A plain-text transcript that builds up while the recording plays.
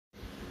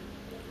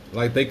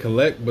like they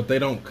collect, but they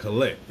don't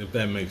collect. If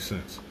that makes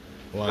sense,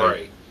 like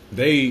Right.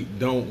 they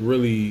don't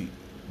really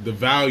the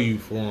value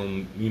for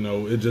them. You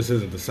know, it just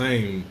isn't the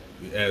same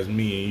as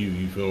me and you.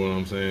 You feel what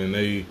I'm saying?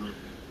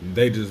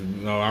 They just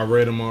I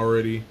read them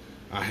already.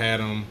 I had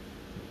them.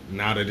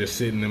 Now they're just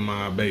sitting in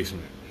my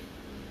basement.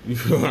 You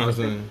feel what I'm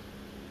saying?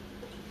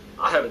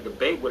 I had a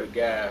debate with a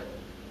guy.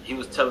 He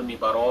was telling me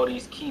about all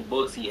these key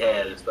books he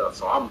had and stuff.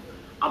 So I'm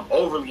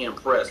overly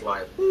impressed.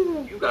 Like,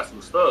 ooh, you got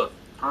some stuff.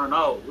 Turn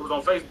out. It was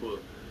on Facebook.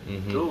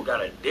 Dude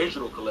got a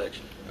digital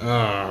collection.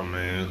 Oh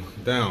man,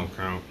 that don't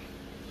count.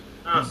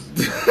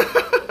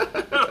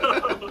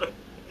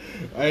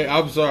 Hey,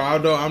 I'm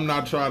sorry. I'm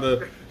not trying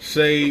to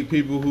shade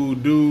people who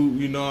do.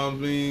 You know what I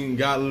mean?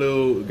 Got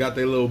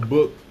their little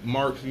book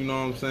marks. You know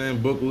what I'm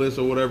saying? Book list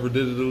or whatever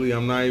digitally.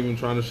 I'm not even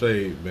trying to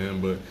shade,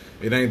 man. But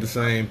it ain't the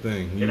same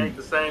thing. It ain't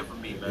the same for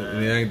me,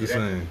 man. It ain't the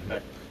same.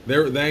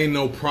 There ain't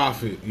no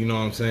profit. You know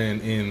what I'm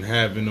saying? In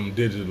having them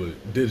digitally.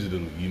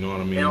 You know what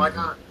I mean?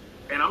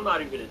 And I'm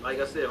not even, like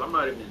I said, I'm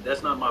not even.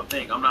 That's not my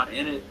thing. I'm not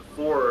in it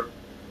for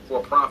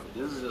profit.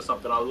 This is just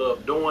something I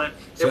love doing.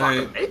 Same. If I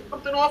can make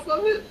something off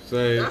of it,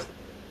 Same. that's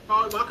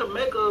if I can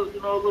make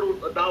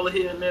a dollar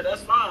here and there,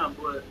 that's fine.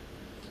 But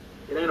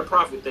it ain't a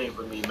profit thing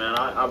for me, man.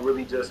 I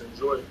really just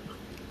enjoy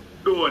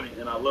doing it,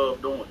 and I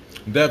love doing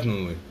it.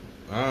 Definitely,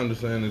 I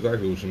understand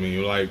exactly what you mean.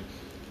 You're like,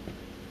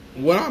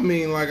 what I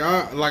mean,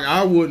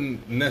 I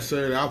wouldn't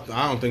necessarily.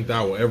 I don't think that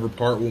I will ever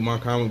part with my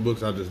comic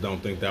books. I just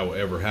don't think that will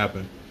ever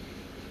happen.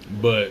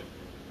 But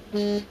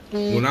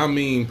when I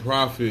mean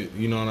profit,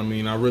 you know what I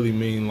mean. I really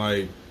mean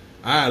like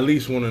I at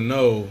least want to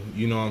know,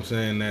 you know what I'm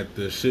saying, that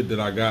the shit that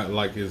I got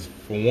like is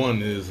for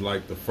one is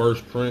like the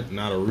first print,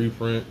 not a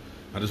reprint.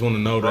 I just want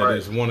to know that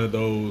it's one of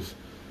those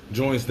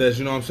joints that,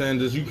 you know what I'm saying,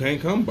 just you can't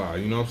come by.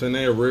 You know what I'm saying?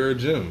 They're a rare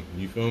gem.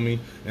 You feel me?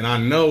 And I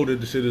know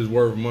that the shit is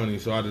worth money,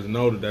 so I just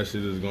know that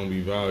shit is gonna be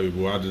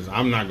valuable.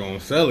 I'm not gonna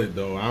sell it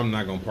though. I'm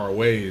not gonna part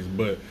ways,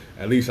 but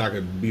at least I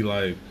could be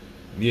like,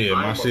 yeah,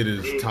 my shit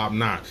is top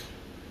notch.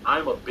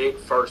 I'm a big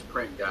first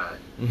print guy.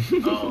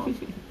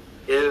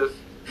 If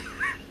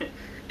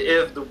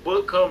if the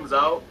book comes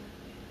out,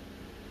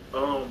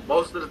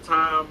 most of the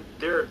time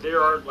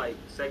there are like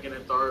second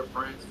and third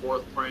prints,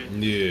 fourth print,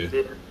 yeah,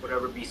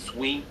 whatever be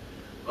sweet.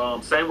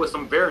 Same with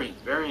some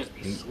variants. Variants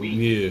be sweet.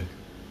 Yeah.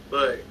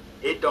 But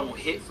it don't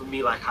hit for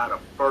me like how the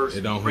first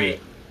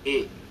print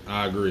hit.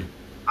 I agree.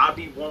 I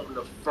be wanting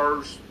the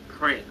first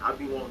print. I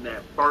be wanting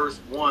that first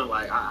one.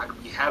 Like I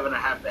could be having to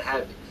have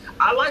it.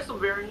 I like some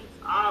variants,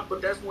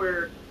 but that's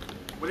where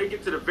when they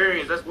get to the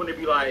variants, that's when they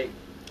be like,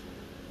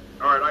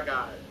 all right, I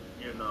got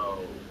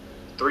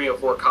 3 or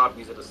 4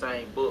 copies of the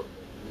same book.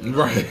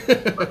 Right.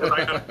 Because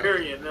I got a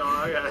variant.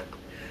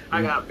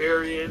 I got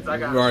variants. I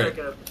got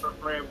second and third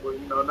print,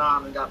 but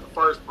now I got the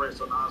first print,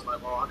 so now it's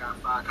like, I got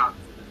 5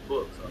 copies of this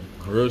book.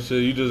 So. Real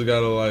shit, you just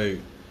gotta like,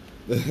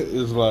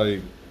 it's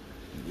like,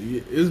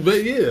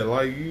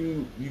 like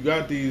you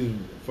got these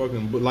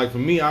fucking, but like for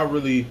me, I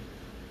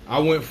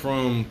went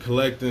from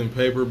collecting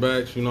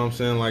paperbacks, you know what I'm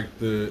saying, like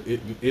the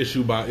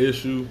issue by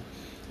issue,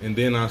 and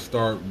then I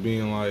start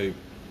being like,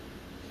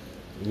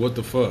 what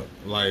the fuck?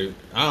 Like,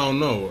 I don't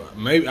know.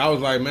 Maybe I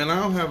was like, man, I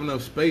don't have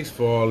enough space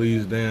for all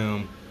these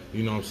damn,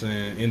 you know what I'm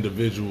saying,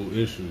 individual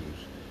issues.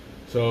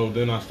 So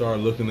then I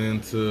started looking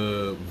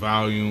into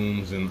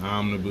volumes and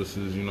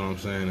omnibuses, you know what I'm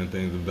saying, and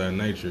things of that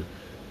nature.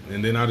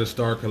 And then I just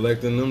started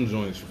collecting them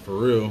joints for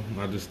real.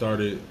 I just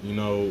started, I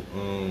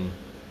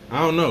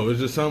don't know.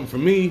 It's just something for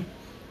me.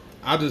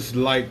 I just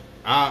like,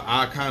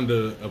 I kind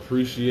of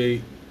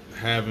appreciate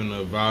having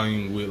a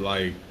volume with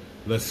like,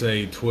 let's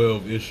say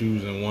 12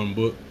 issues in one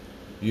book.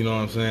 You know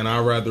what I'm saying? I'd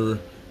rather,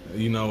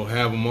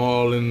 have them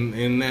all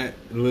in that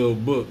little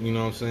book, you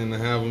know what I'm saying, to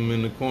have them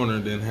in the corner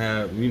than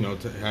have,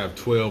 to have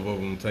 12 of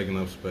them taking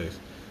up space.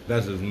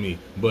 That's just me.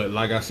 But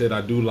like I said, I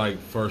do like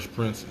first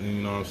prints, and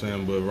you know what I'm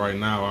saying? But right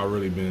now, I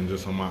really been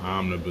just on my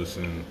omnibus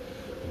and,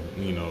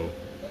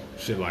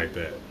 shit like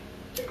that.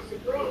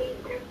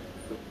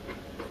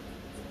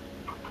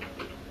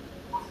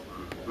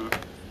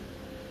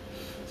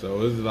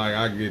 So it's like,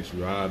 I get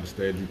you. I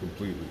understand you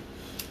completely.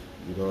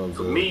 You know what I'm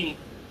saying? For me,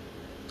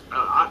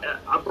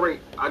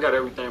 I got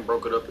everything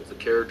broken up into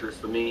characters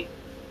for me.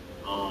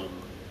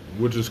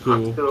 Which is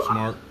cool,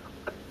 smart.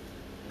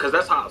 Because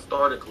that's how I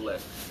started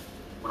collecting.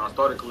 When I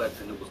started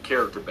collecting, it was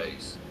character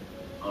based.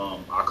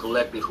 I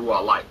collected who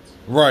I liked.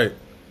 Right.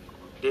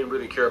 Didn't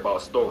really care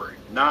about story.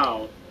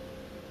 Now,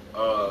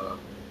 I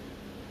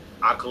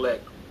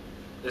collect.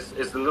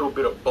 It's a little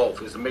bit of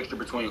both. It's a mixture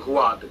between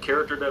the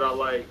character that I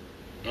like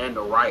and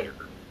the writer.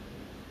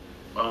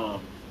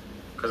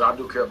 Because I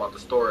do care about the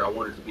story. I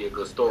want it to be a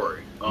good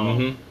story.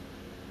 So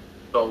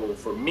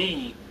for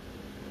me,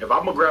 if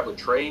I'm gonna grab a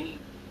trade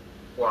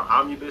or an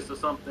omnibus or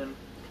something,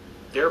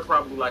 they're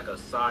probably like a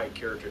side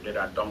character that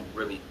I don't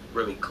really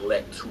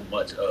collect too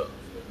much of.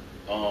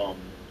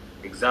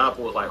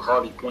 Example is like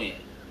Harley Quinn.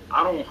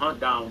 I don't hunt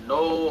down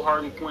no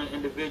Harley Quinn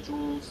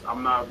individuals.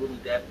 I'm not really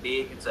that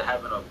big into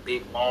having a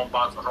big long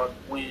box of Harley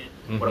Quinn.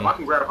 But if I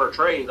can grab her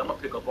trades, I'm gonna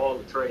pick up all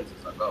the trades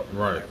as I go.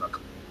 Right.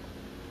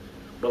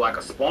 But like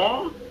a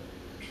Spawn,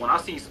 when I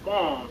see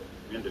Spawn,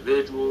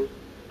 individual,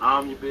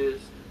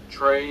 omnibus,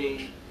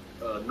 trade,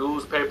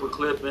 newspaper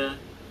clipping,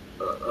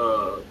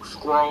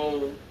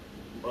 scroll,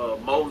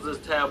 Moses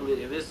tablet,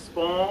 if it's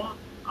Spawn,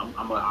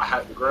 I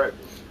have to grab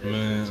it.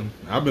 Man,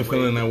 I've been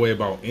feeling that way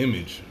about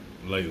Image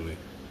lately.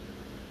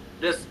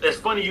 It's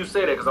funny you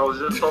say that because I was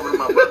just talking to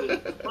my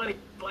brother. It's funny,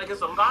 like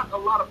it's a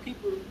lot of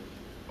people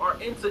are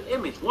into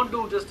Image. One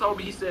dude just told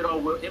me, he said, "Oh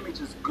well,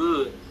 Image is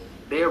good.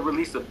 They'll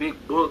release a big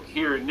book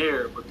here and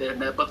there, but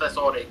that's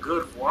all they're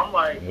good for." I'm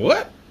like,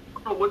 what?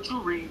 I don't know what you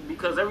read,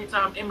 because every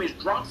time Image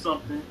drops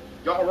something,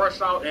 y'all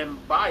rush out and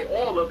buy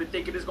all of it,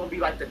 thinking it's gonna be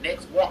like the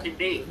next Walking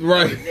Dead,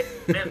 right?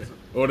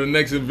 Or the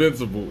next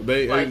Invincible.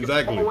 They like,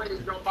 exactly. Always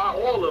gonna buy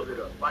all of it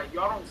up. Like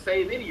y'all don't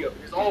save any of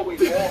it. It's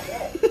always all.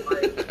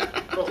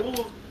 Like, so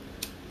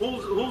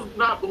who's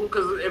not?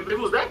 Because if it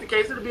was that the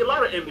case, it'd be a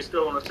lot of Image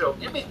still on the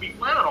shelf. Image be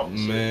flying off the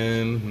shit.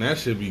 Man, that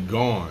should be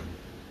gone.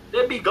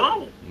 They'd be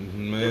gone.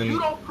 Man. If you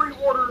don't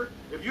pre-order,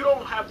 if you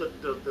don't have the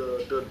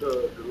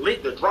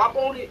link, the drop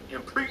on it,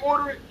 and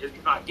pre-order it, if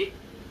you're not getting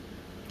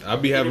it. I'll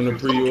be having to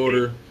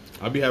pre-order.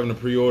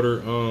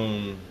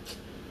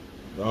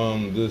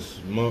 This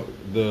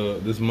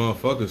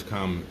motherfuckers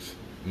comics.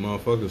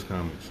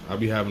 I'll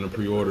be having to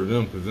pre-order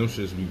them because them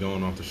shits be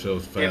going off the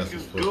shelves fast.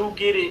 If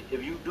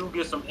you do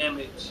get some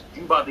Image,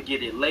 you about to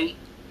get it late.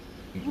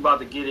 You about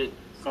to get it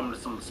from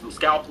some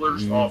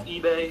scalpers off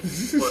eBay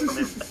for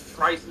some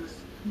prices.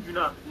 You're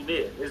not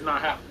there. It's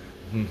not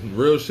happening.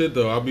 Real shit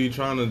though. I'll be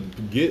trying to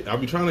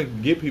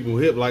get people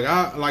hip.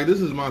 Like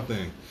this is my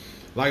thing.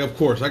 Like of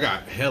course I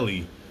got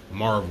Helly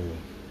Marvel,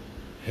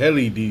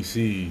 Helly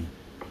DC,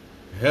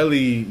 Helly,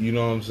 you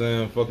know what I'm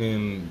saying,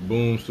 fucking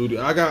Boom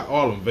Studio. I got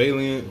all of them.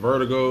 Valiant,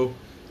 Vertigo,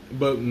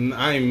 but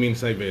I ain't mean to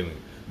say Valiant,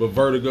 but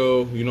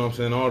Vertigo, you know what I'm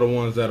saying, all the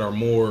ones that are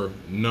more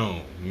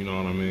known, you know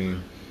what I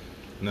mean.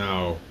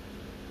 Now,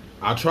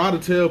 I try to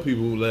tell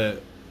people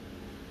that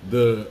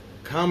the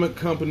comic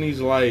companies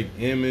like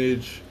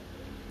Image,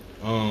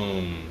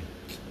 Boom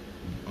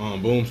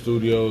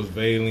Studios,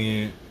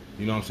 Valiant,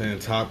 you know what I'm saying,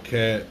 Top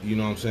Cat, you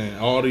know what I'm saying,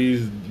 all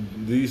these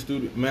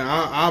studios, man,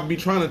 I'll be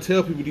trying to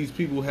tell people these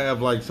people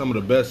have like some of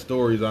the best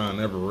stories I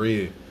ever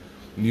read,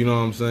 you know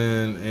what I'm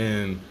saying,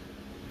 and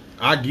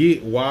I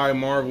get why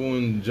Marvel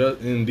and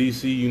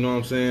DC, you know what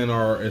I'm saying,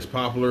 are as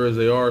popular as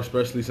they are,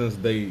 especially since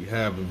they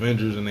have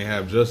Avengers and they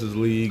have Justice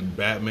League,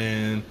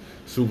 Batman,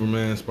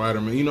 Superman,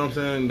 Spider-Man, you know what I'm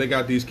saying, they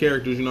got these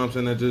characters, you know what I'm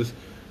saying, that just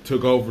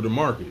took over the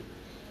market.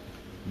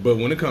 But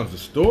when it comes to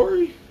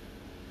story,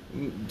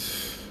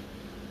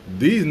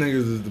 these niggas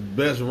is the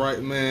best,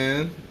 right,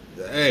 man.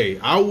 Hey,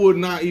 I would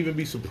not even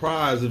be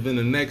surprised if in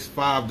the next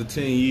 5 to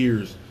 10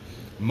 years,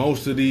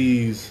 most of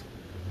these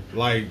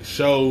like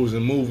shows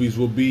and movies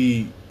will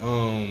be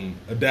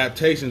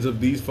adaptations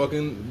of these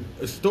fucking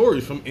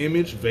stories from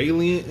Image,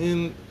 Valiant,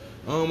 and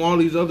all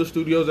these other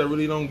studios that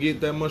really don't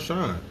get that much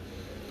shine.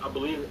 I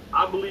believe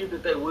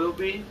that they will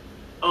be.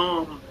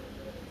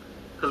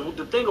 Because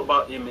the thing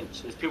about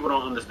Image is people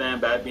don't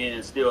understand by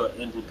being still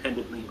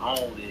independently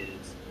owned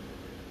is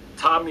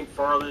Todd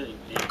McFarlane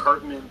and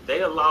Kirkman,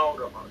 they allow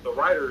the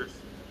writers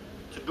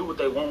to do what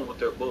they want with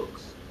their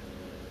books.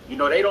 You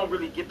know, they don't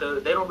really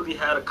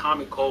have a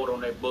comic code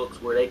on their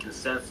books where they can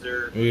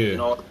censor. Yeah. You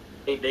know,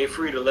 they're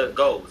free to let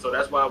go. So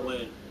that's why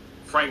when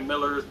Frank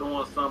Miller is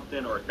doing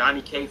something, or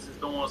Donny Cates is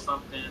doing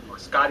something, or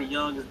Scotty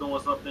Young is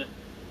doing something,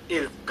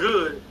 it's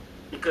good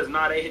because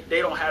now they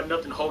don't have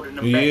nothing holding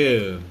them back.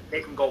 Yeah.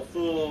 They can go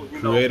full,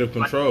 creative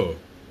control. Like,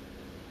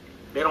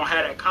 they don't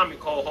have that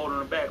comic code holding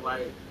them back.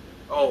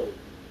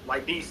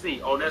 Like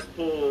DC, let's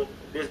pull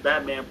this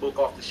Batman book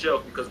off the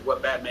shelf because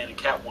what Batman and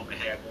Catwoman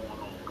had going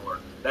on, or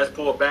let's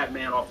pull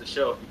Batman off the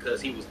shelf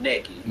because he was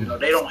naked. You know,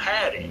 they don't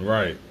have it.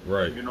 Right.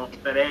 You know,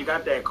 they ain't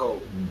got that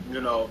code. You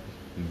know,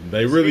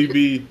 they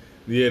really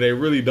they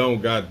really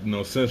don't got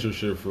no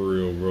censorship for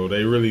real, bro.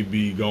 They really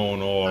be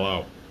going all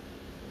out.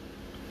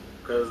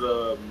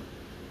 Because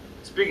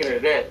speaking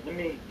of that, let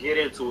me get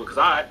into it because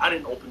I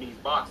didn't open these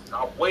boxes.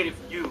 I waited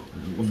for you.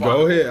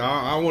 Go ahead.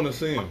 I want to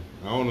see them.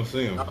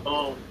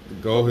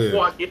 Go ahead.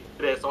 Before I get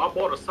to that, so I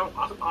bought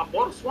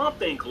a Swamp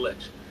Thing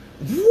collection.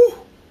 Woo!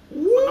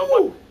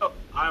 Woo!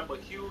 I'm a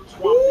huge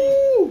Swamp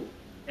Thing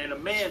and a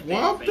Man Thing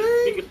fan.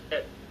 Speaking of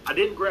that, I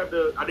didn't grab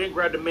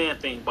the Man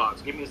Thing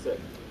box. Give me a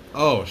second.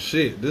 Oh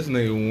shit! This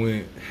nigga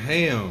went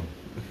ham.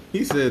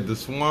 He said the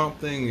Swamp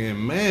Thing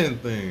and Man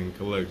Thing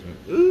collection.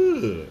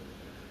 Ugh.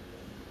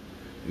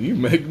 You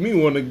make me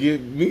want to get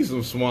me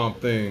some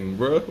Swamp Thing,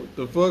 bro. What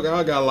the fuck?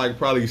 I got like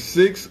probably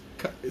six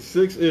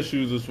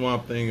issues of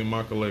Swamp Thing in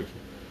my collection.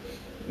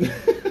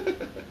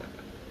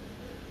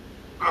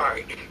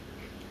 Alright.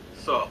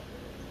 So,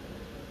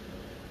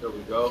 there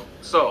we go.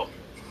 So,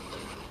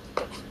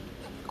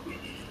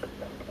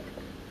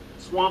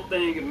 Swamp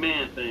Thing and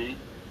Man Thing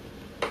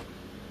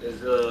is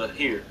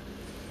here.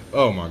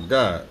 Oh my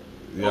god.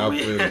 Yeah, I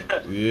feel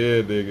it.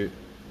 Yeah, dig it.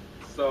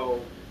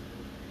 So,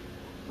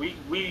 we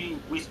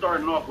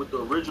starting off with the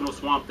original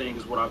Swamp Thing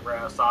is what I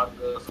grabbed.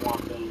 Saga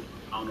Swamp Thing.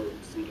 I don't know what you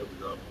see. There we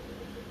go.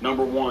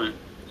 Number 1.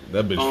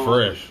 That bitch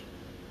fresh.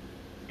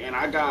 and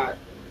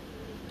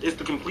it's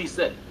the complete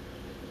set.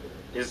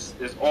 It's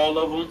all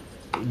of them.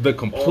 The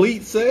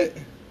complete set?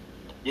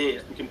 Yeah,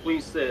 it's the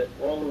complete set,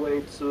 all the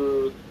way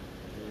to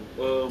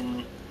well,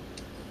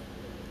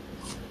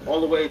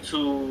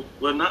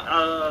 not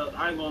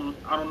I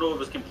don't know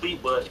if it's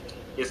complete, but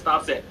it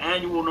stops at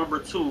annual number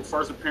 2,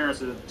 first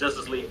appearance of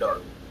Justice League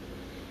Dark.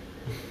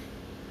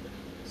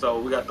 So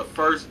we got the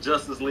first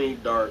Justice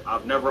League Dark.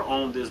 I've never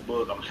owned this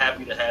book. I'm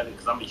happy to have it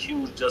because I'm a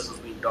huge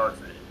Justice League Dark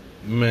fan.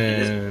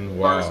 Man,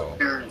 wow. First wow.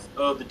 appearance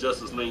of the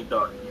Justice League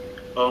Dark.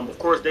 Of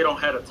course, they don't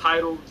have a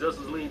title,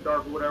 Justice League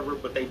Dark or whatever,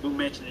 but they do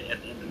mention it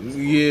at the end of this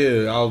book.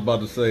 Yeah, I was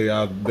about to say,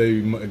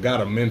 they got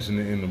to mention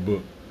it in the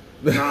book.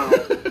 Now,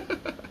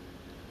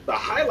 the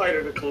highlight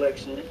of the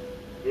collection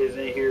is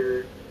in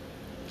here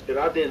that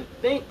I didn't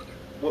think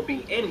would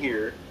be in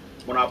here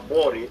when I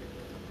bought it,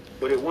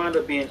 but it wound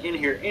up being in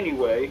here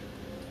anyway.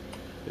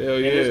 Hell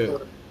yeah.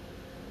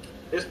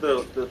 It's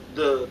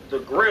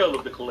the grail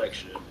of the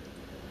collection,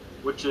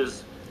 which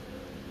is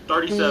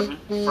 37,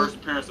 first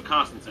appearance of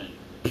Constantine.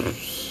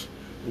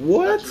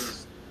 What?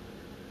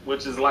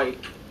 Which is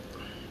like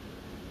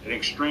an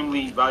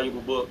extremely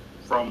valuable book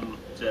from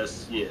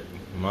just, yeah.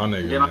 My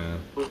nigga, then man.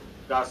 I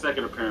got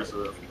second appearance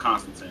of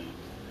Constantine.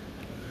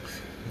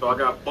 So I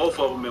got both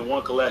of them in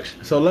one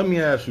collection. So let me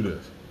ask you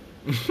this.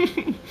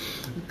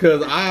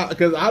 Cause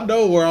I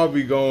know where I'll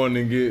be going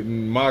and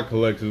getting my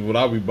collections, but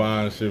I'll be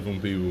buying shit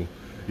from people.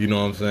 You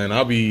know what I'm saying?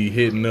 I'll be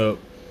hitting up,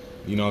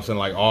 you know what I'm saying,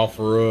 like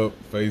OfferUp,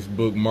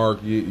 Facebook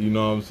Market, you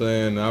know what I'm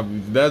saying?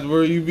 That's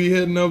where you be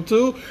hitting up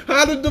too?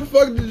 How did the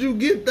fuck did you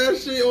get that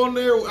shit on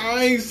there?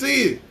 I ain't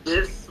see it.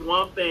 This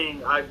one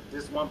thing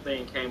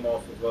came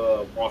off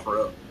of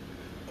OfferUp.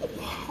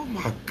 Oh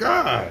my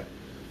God.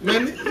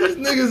 Man, these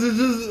niggas is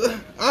just...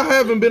 I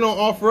haven't been on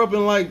OfferUp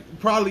in like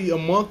probably a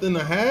month and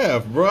a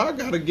half, bro. I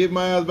gotta get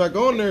my ass back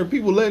on there.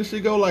 People letting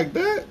shit go like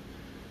that.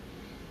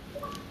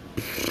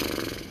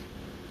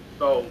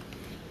 So,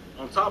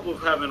 on top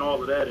of having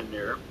all of that in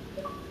there,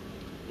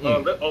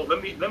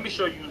 let me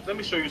show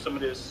you some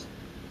of this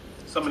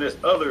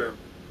other.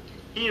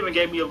 He even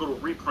gave me a little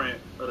reprint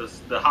of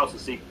the House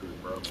of Secrets,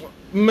 bro.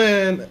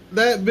 Man,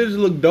 that bitch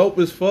look dope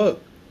as fuck.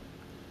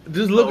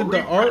 Just look at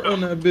the art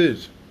on that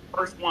bitch.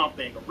 First one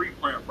thing, a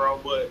reprint, bro,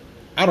 but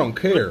I don't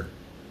care.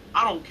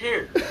 I don't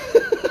care.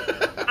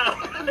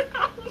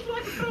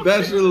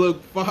 That shit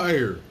look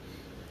fire.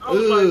 I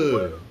was like,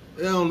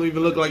 it don't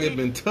even look like it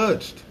been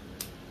touched.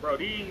 Bro,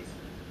 these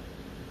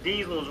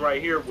ones right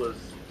here was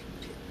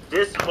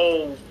this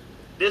whole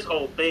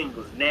thing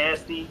was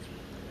nasty,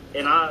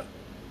 and I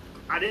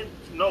didn't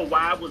know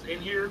why I was in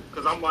here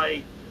because I'm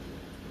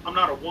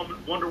not a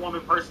Wonder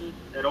Woman person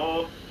at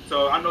all.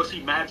 So I know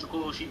she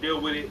magical, she deal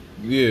with it.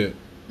 Yeah.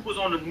 She was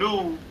on the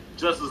new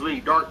Justice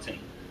League Dark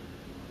team.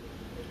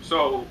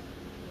 So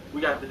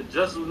we got the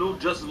new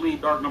Justice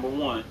League Dark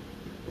 #1.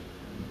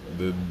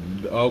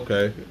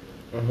 Okay.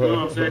 You know what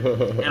I'm saying?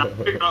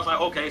 And I was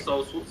like, okay,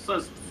 so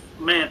since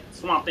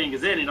Swamp Thing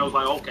is in it, I was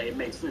like, okay, it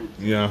makes sense.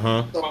 Yeah,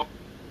 huh? So,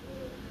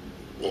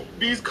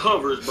 these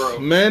covers, bro.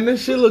 Man,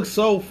 this shit looks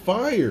so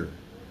fire.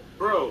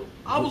 Bro,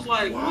 I was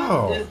like,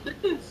 wow. What is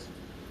this?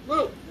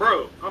 Look,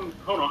 bro, I'm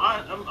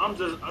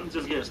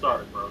just getting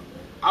started, bro.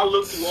 I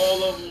looked through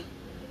all of them,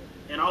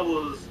 and I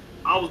was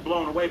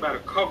blown away by the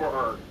cover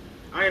art.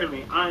 I ain't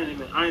even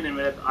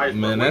at the iceberg.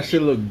 Man, that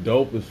shit look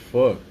dope as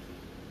fuck.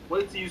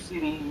 Wait till you see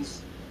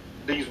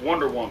these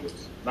Wonder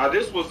Womans. Now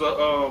this was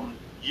a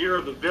Year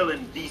of the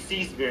Villain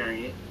DC's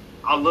variant.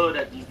 I love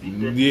that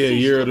DC. Yeah,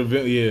 Year of the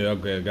Villain. Yeah,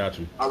 okay, I got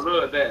you. I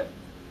love that.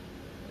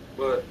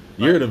 But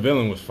Year of the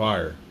Villain was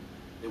fire.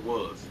 It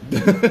was.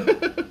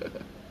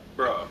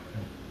 Bro,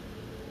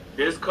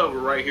 this cover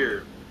right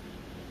here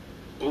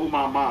blew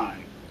my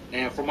mind.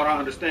 And from what I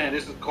understand,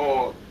 this is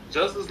called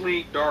Justice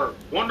League Dark,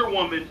 Wonder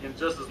Woman and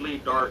Justice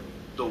League Dark,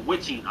 The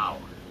Witching Hour.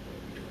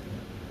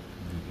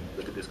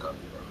 Look at this cover,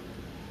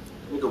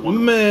 bro. Look at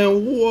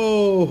Man,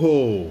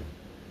 whoa.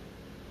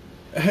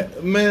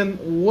 Man,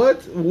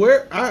 what?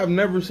 Where? I have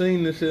never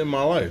seen this shit in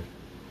my life.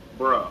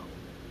 Bro,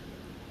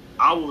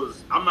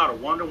 I'm not a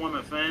Wonder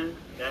Woman fan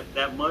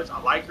that much. I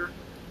like her.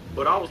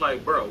 But I was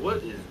like, bro, what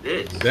is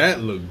this?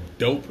 That look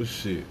dope as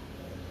shit.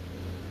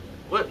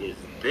 What is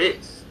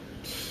this?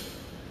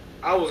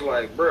 I was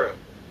like, bro.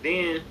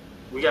 Then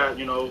we got,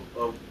 a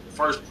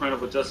first print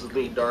of a Justice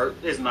League Dark.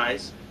 It's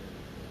nice.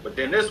 But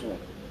then this one.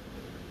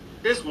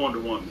 This Wonder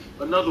Woman.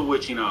 Another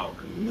Witching Hour.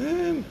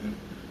 Man,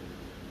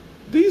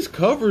 these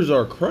covers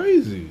are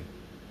crazy.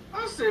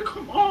 I said,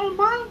 come on,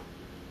 bro.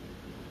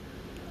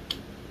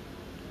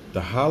 The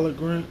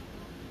hologram?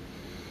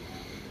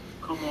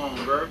 Come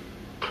on, bro.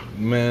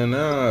 Man,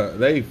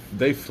 they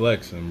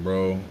flexing,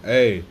 bro.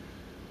 Hey,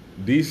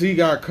 DC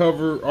got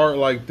cover art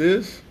like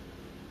this.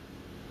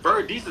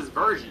 These is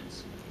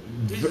versions.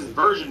 These is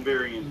version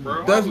variants,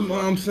 bro. That's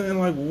what I'm saying.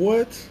 Like,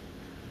 what?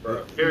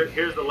 Bro,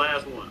 here's the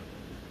last one.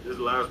 This is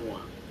the last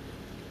one.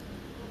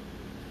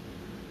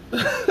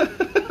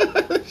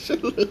 That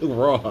shit look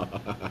raw.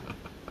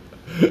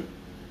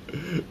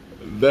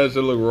 That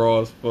shit look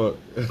raw as fuck.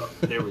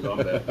 There we go.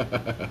 I'm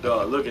back.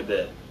 Dog, look at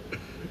that.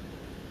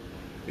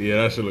 Yeah,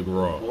 that should look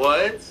raw.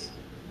 What?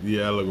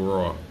 Yeah, that look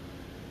raw.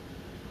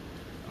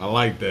 I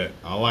like that.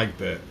 I like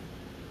that.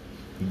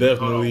 Hold on,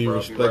 Definitely bro. I'll be right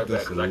respect back that.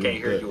 because I can't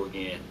hear That. you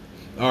again.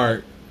 All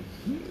right,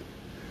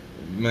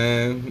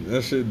 man.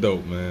 That shit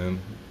dope, man.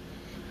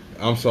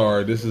 I'm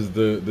sorry. This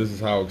is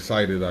how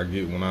excited I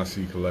get when I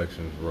see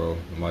collections, bro.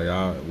 Like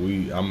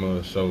I'm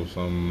gonna show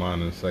some of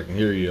mine in a second.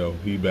 Here you go.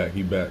 He back.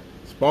 He back.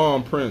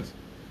 Spawn Prince.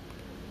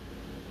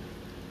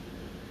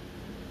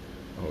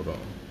 Hold on.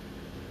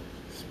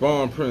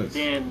 Spawn Prince.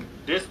 Then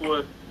this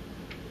one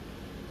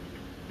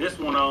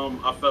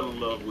I fell in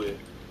love with.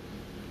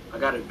 I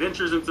got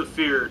Adventures into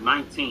Fear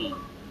 19.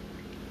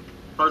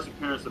 First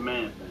appearance of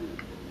Man Thing.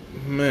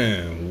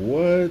 Man,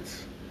 what?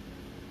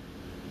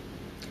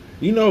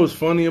 You know what's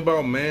funny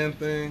about Man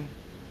Thing?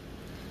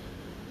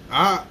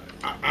 I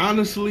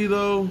honestly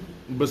though,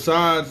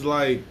 besides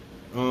like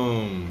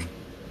the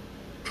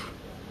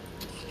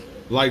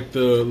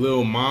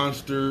little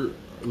monster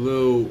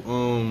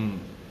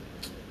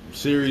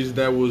series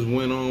that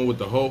went on with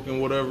the Hulk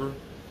and whatever,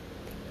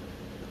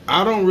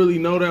 I don't really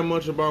know that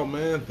much about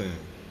Man Thing.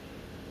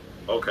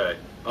 Okay.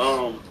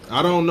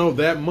 I don't know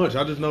that much.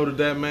 I just know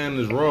that man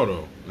is raw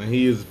though, and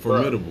he is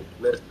formidable.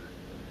 Bro, listen,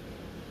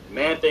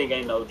 Man Thing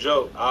ain't no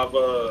joke. I've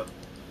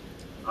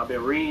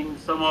been reading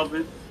some of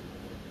it.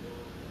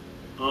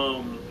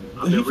 I've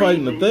He been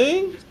fighting the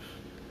reading- Thing?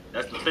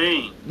 That's the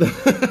thing.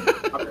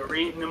 I've been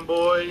reading them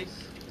boys,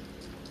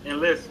 and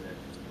listen,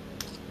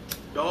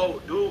 the whole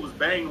dude was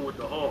banging with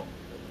the Hulk.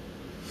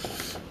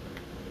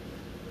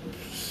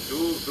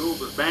 Dude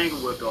was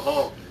banging with the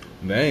Hulk.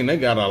 Dang, they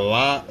got a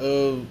lot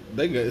of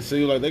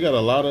seems like they got a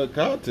lot of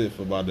content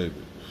for my nigga.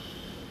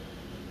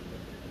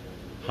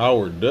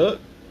 Howard Duck.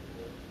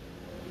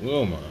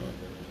 Oh my.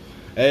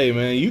 Hey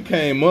man, you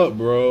came up,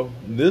 bro.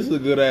 This is a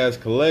good ass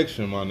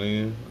collection, my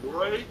nigga.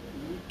 Right?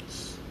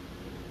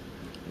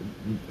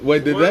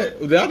 Wait, did What?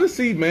 did I just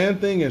see Man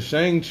Thing and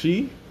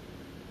Shang-Chi?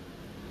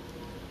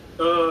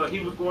 He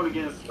was going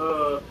against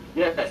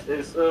yes,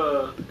 it's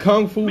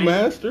Kung Fu Man-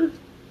 Master?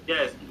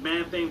 yes,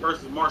 Man Thing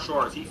versus martial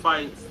arts. He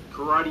fights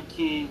Karate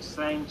Kid,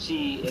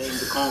 Shang-Chi, and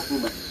the Kung Fu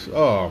Man.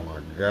 Oh my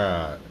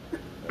god.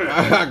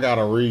 I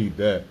gotta read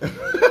that.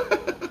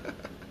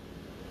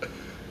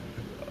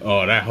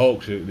 Oh, that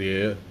Hulk shit,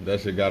 yeah. That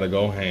shit gotta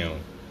go ham.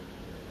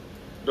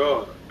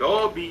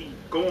 Dog be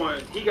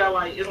going. He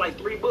got it's like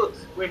 3 books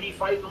where he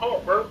fighting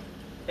Hulk, bro,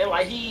 and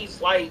he's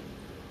like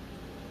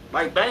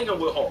banging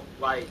with Hulk,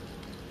 like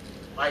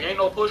ain't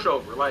no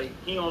pushover, like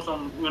he on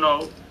some,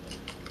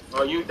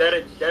 that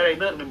ain't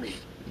nothing to me.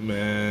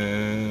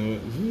 Man.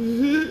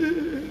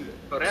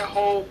 So that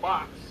whole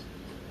box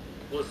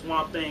was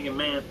Swamp Thing and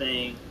Man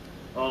Thing,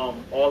 all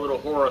of the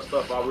horror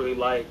stuff I really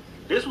like.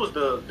 This was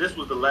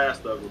the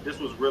last of it. This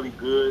was really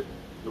good.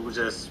 It was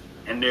just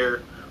in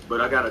there. But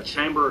I got a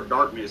Chamber of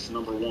Darkness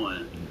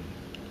 #1,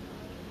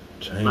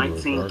 Chamber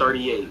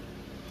 1938.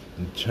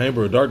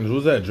 Chamber of Darkness.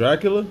 Was that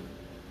Dracula?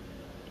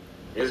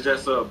 It's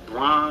just a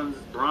Bronze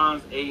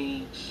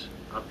Age.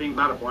 I think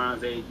not a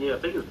Bronze Age. Yeah, I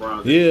think it's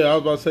Bronze Age. Yeah, I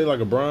was about to say like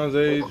a Bronze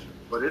Age.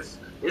 But it's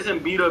in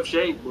beat up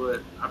shape.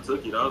 But I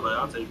took it. I was like,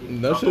 I'll take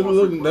it. That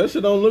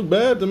shit don't look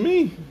bad to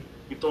me.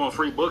 You throwing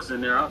free books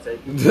in there? I'll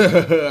take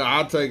it.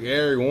 I'll take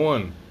every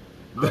one.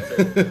 I'll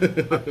take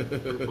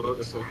free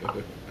books.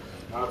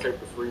 I'll take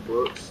the free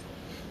books.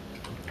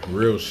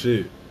 Real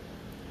shit.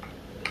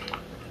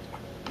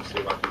 Let's see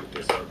if I can get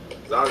this up.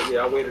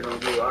 I waited on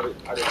you. I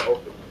didn't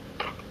open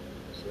it.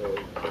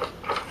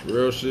 So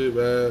Real shit,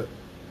 man.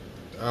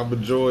 I've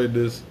enjoyed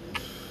this.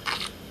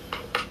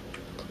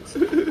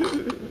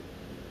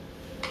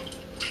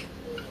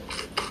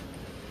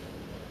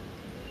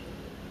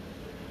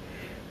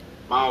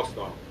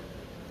 Milestone.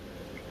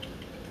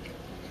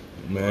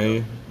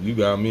 Man, you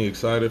got me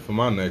excited for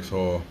my next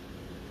haul.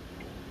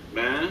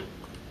 Man.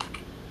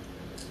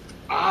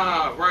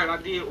 Right. I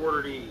did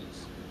order these.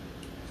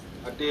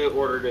 I did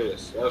order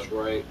this. That's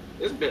right.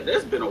 It's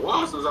been a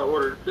while since I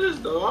ordered this,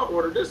 though. I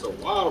ordered this a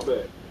while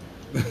back.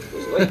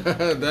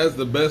 That's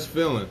the best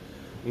feeling.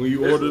 When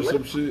you order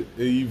some shit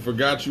and you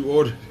forgot you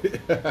ordered it.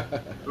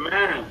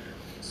 Man.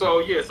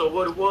 So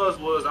what it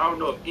was I don't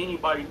know if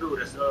anybody knew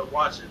that's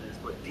watching this,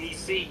 but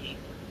DC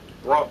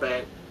brought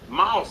back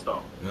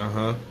Milestone.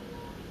 Uh-huh.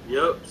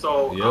 Yep.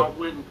 So Yep. I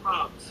went and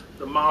popped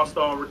the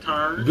Milestone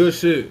Return. Good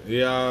shit.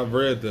 Yeah, I've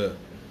read that.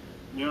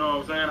 You know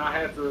what I'm saying? I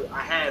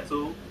had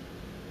to.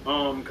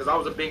 Because I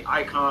was a big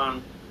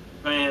Icon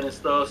fan and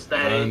stuff,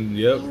 Static.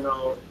 Yep. You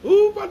know.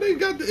 Ooh, I didn't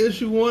got the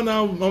issue 1.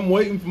 I'm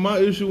waiting for my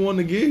issue 1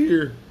 to get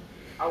here.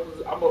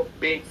 I'm a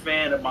big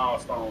fan of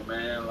Milestone,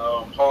 man.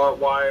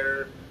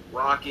 Hardwire,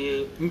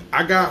 Rocket.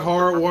 I got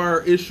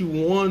Hardwire issue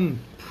 1,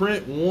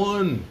 print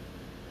 1.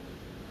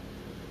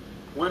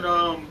 When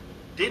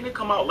didn't it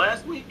come out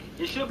last week?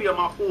 It should be on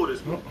my full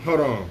this week.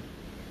 Hold on.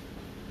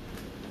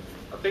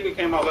 I think it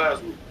came out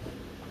last week.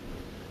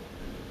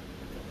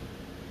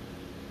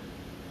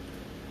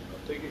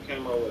 I think it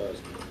came out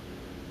last week.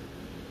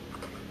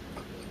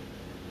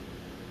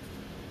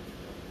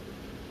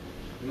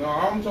 No,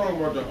 I'm talking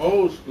about the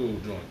old school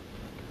joint.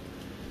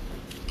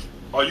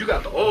 Oh, you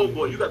got the old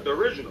boy. You got the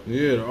original.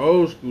 Yeah, the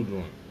old school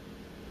joint.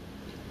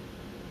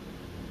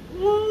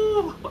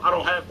 Woo! I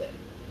don't have that.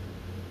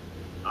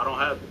 I don't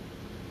have it.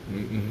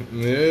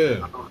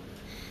 Yeah.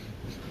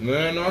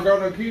 Man, I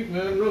gotta keep,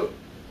 man, look.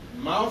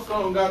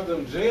 Milestone got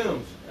them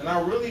gems, and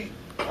I'm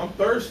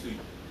thirsty.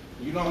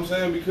 You know what I'm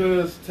saying?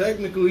 Because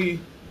technically,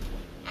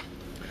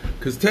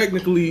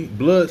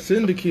 Blood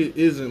Syndicate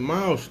isn't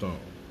Milestone.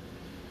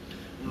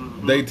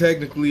 Mm-hmm. They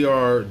technically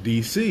are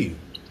DC.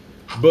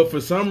 But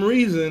for some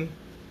reason,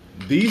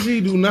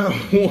 DC do not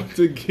want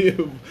to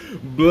give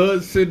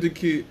Blood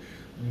Syndicate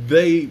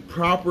they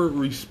proper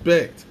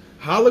respect.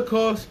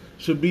 Holocaust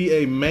should be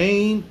a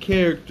main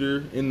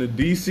character in the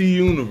DC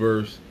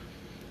universe.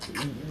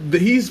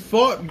 He's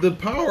fought the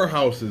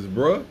powerhouses,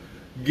 bruh.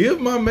 Give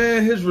my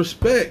man his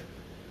respect.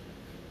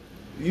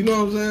 You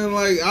know what I'm saying?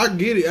 Like, I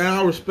get it, and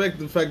I respect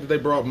the fact that they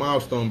brought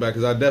Milestone back,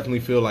 because I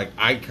definitely feel like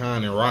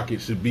Icon and Rocket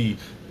should be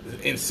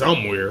in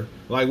somewhere.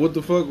 Like, what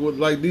the fuck?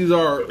 Like, these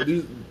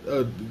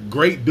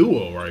great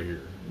duo right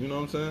here. You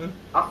know what I'm saying?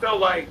 I felt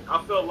like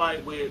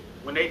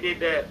when they did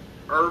that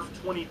Earth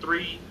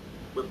 23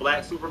 with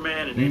Black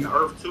Superman, and then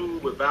Earth 2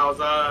 with Val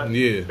Zod.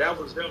 Yeah, that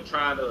was them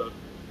trying to,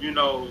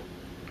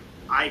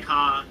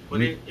 Icon, but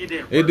it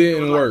didn't work. It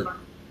didn't work.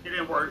 It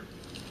didn't work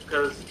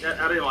because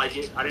I didn't like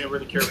it. I didn't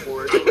really care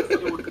for it.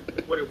 It was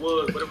what it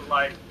was, but it was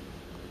like,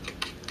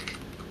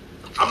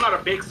 I'm not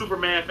a big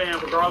Superman fan,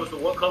 regardless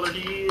of what color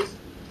he is.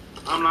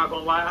 I'm not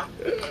gonna lie.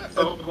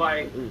 So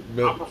like,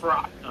 I prefer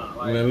Icon.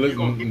 Like, man,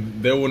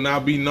 listen, there will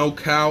not be no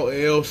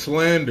Kal-El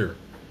slander.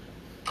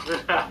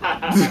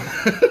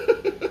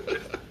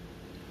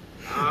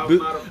 I'm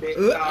not a big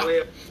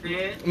Kal-El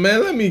fan.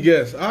 Man, let me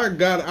guess.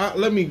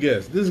 Let me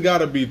guess. This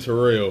gotta be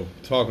Terrell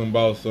talking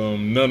about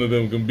some. None of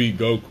them can beat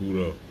Goku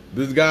though.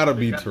 This gotta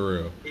be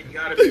Terrell. It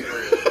gotta be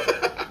real.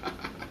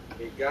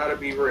 It gotta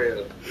be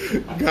real.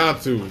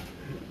 Got to.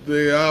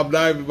 I'm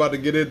not even about to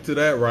get into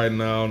that right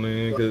now,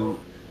 man. Cause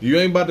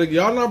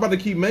y'all not about to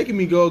keep making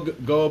me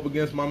go up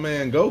against my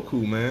man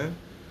Goku, man.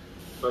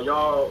 So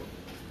y'all,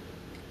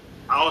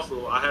 I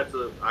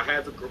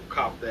had to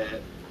cop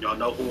that. Y'all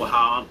know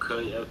how I'm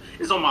cut.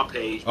 It's on my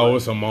page. Oh,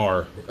 it's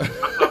Amar. I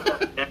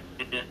copped that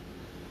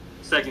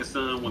Second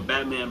Son with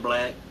Batman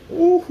Black.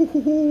 Ooh.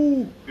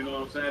 You know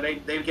what I'm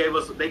saying? They gave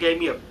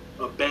me a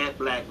bad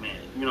black man.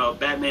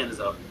 Batman is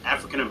a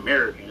African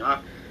American.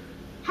 How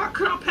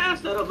could I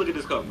pass that up? Look at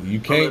this cover. You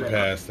can't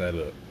pass that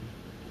up.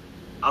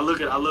 I love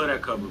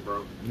that cover,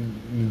 bro.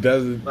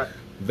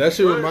 That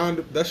shit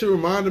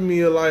reminded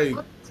me of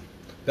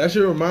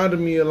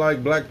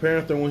like Black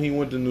Panther when he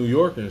went to New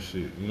York and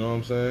shit. You know what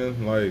I'm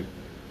saying? Like,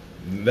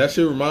 that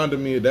story reminded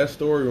me of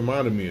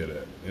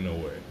that in a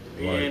way.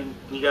 And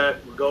we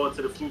go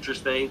into the Future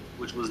State,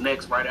 which was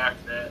next right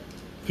after that.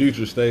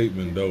 Future State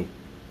been dope.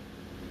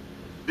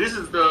 This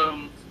is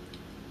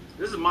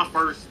my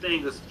first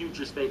thing, this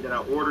Future State that I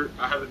ordered.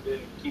 I haven't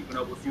been keeping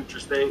up with Future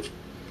State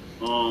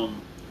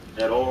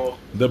at all.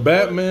 The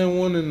Batman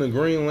one and the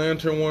Green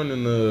Lantern one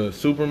and the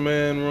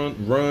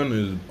Superman run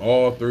is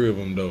all three of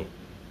them dope.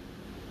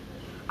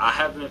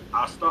 I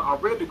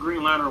read the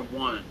Green Lantern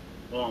one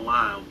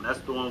online. That's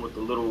the one with the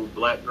little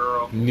black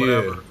girl.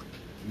 Whatever.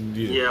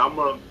 Yeah.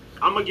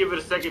 I'm gonna give it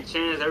a second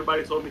chance.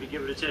 Everybody told me to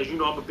give it a chance.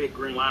 I'm a big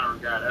Green Lantern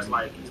guy. That's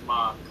like, he's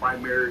my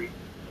primary.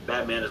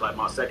 Batman is like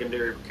my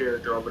secondary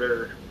character over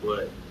there.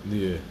 But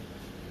yeah,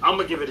 I'm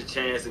gonna give it a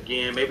chance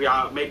again. Maybe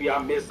I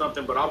missed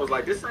something, but I was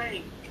like, this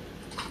ain't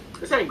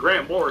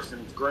Grant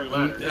Morrison's Green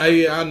Lantern.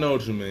 I know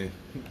what you mean.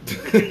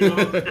 This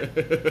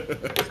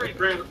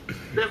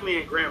definitely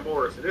ain't Grant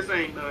Morrison. This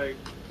ain't going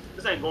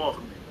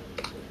for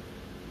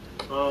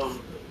me.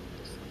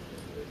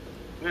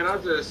 Man,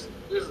 this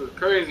is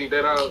crazy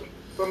that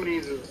some of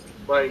these is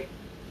like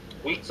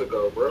weeks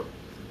ago, bro.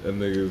 That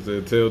nigga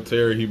said, tell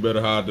Terry he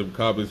better hide them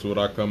copies when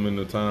I come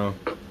into town.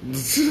 I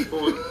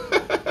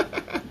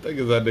think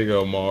it's that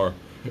nigga Amar.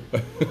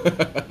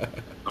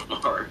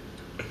 Amar.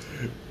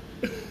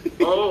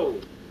 Oh,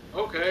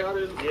 okay.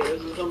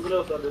 This is something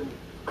else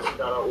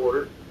I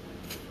ordered.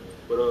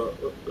 But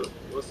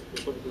what's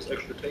with this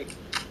extra tape?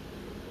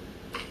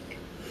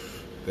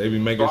 They be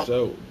making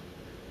show.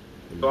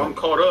 So I'm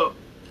caught up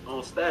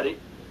on Static.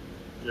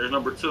 Here's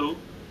number 2.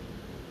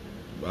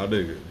 I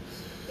dig it.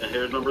 And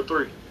here's number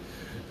 3.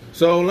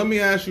 So let me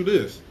ask you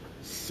this.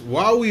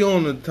 While we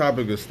on the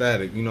topic of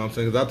Static, you know what I'm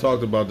saying? Because I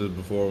talked about this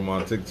before on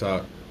my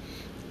TikTok,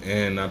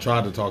 and I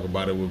tried to talk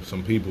about it with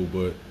some people,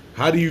 but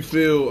how do you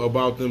feel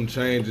about them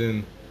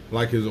changing,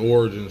 like, his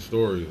origin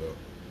story, though?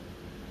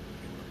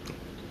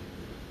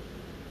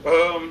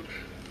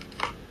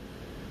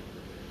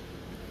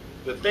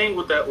 The thing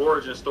with that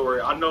origin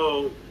story, I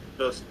know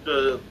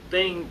the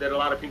thing that a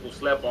lot of people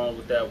slept on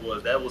with that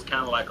was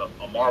kind of like a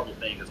Marvel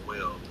thing as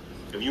well.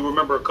 If you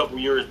remember a couple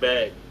years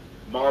back,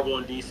 Marvel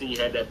and DC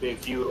had that big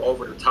feud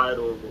over the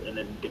title and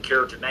then the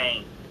character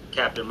name,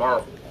 Captain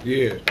Marvel.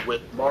 Yeah.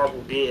 Which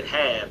Marvel did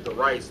have the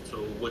rights to,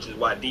 which is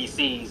why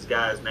DC's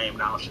guy's name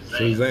now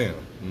Shazam.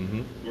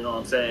 Mm-hmm. You know what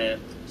I'm saying?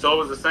 So it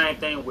was the same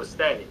thing with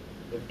Static.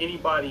 If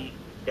anybody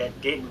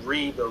that didn't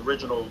read the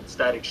original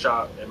Static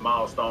Shock and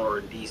Milestone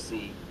or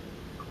DC,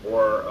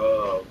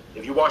 or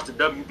if you watch the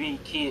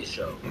WB Kids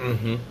show,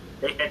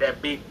 they had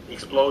that big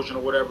explosion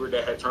or whatever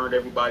that had turned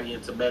everybody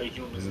into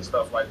metahumans and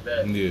stuff like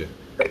that. Yeah.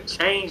 They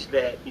changed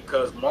that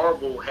because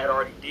Marvel had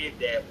already did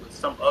that with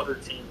some other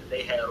team that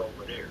they had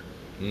over there.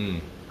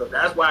 So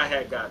that's why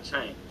it got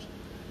changed.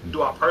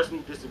 Do I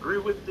personally disagree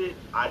with it?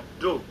 I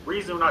do.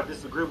 Reason I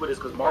disagree with it is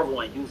because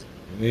Marvel ain't using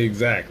it.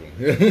 Exactly.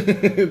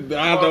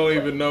 I don't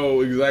even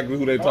know exactly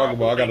who they talk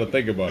about. I got to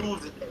think about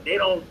it. They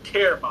don't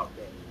care about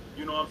that.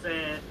 You know what I'm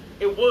saying?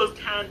 It was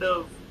kind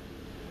of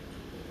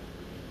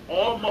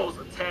almost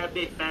a tad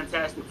bit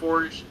Fantastic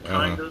Four-ish,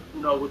 kind of,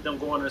 you know, with them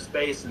going into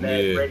space and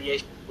that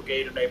radiation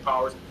brigade and their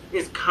powers.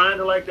 It's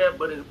kind of like that,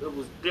 but it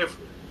was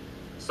different.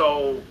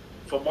 So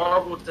for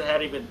Marvel to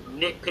have even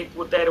nitpicked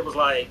with that, it was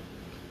like,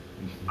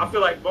 I feel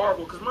like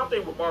Marvel, because my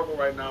thing with Marvel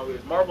right now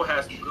is Marvel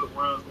has some good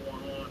runs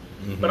going on,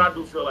 but I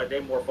do feel like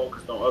they're more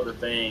focused on other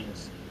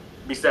things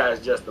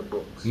besides just the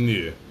books.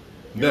 Yeah,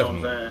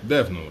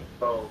 definitely.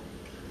 So,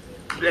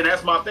 and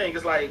that's my thing.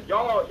 It's like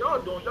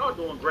y'all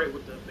doing great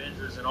with the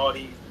Avengers and all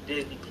these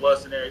Disney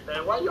Plus and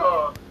everything. Why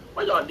y'all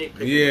nitpicking?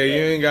 Yeah,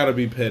 you ain't gotta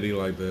be petty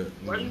like that.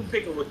 Why you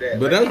picking with that?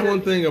 But that's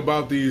one thing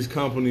about these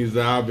companies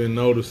that I've been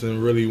noticing.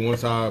 Really,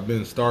 once I've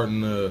been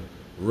starting to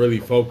really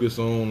focus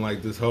on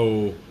like this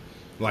whole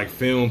like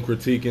film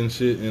critique and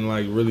shit, and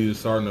like really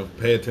just starting to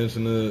pay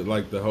attention to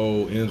like the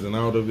whole ins and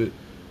out of it.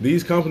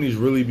 These companies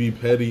really be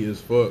petty as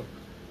fuck.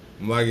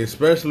 Like,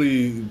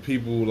 especially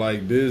people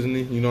like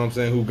Disney, you know what I'm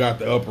saying, who got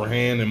the upper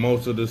hand in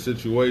most of the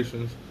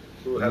situations.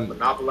 Who have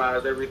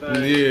monopolized everything.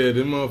 Yeah,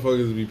 them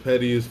motherfuckers be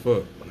petty as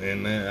fuck.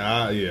 And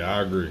I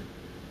agree.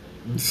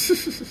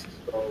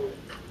 So,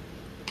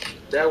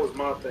 that was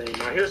my thing.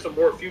 Now, here's some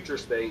more Future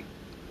State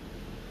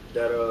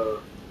that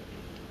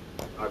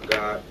I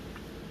got.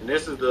 And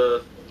this is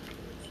the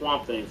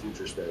Swamp Thing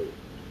Future State.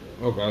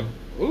 Okay.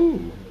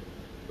 Ooh.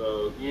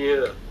 So,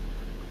 yeah.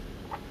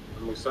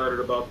 I'm excited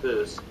about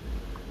this.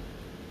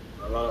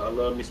 I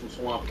love me some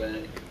Swamp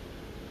Thing.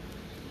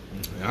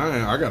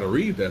 I gotta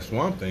read that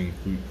Swamp Thing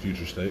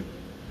Future State.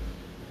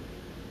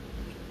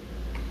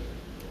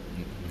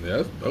 Yeah,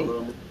 that's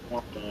dope.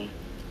 Swamp Thing.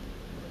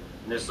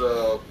 And this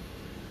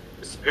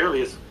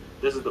apparently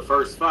this is the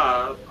first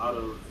 5 out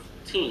of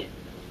 10.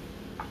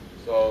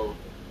 So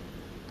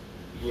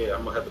yeah,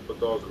 I'm gonna have to put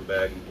those in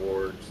bagging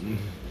boards.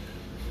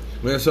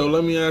 Man, so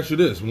let me ask you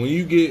this: when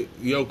you get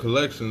your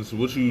collections,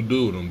 what you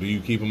do with them? Do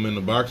you keep them in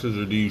the boxes,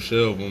 or do you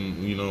shelve them?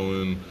 You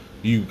know, and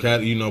you put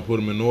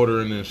them in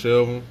order and then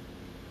shelve them.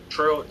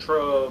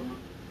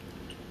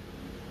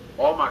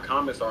 All my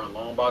comics are in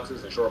long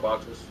boxes and short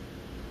boxes,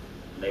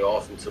 and they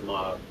off into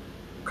my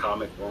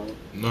comic room.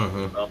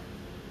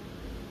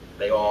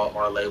 They all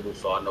are labeled,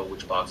 so I know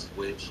which box is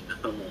which.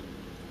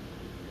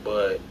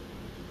 But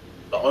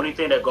the only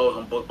thing that goes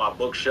on my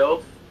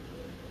bookshelf,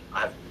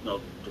 I have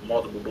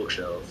multiple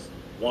bookshelves.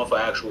 One for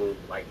actual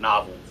like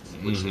novels,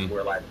 which is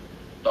where like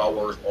Star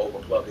Wars,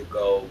 Overplugged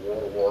Go,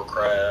 World of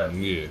Warcraft.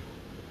 Yeah.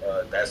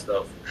 That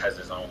stuff has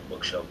its own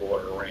bookshelf,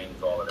 Lord of the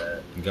Rings, all of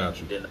that.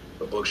 Gotcha. Then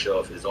the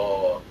bookshelf is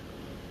all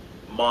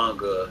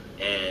manga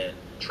and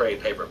trade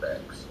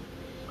paperbacks.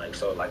 Like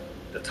so, like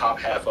the top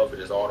half of it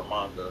is all the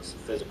mangas,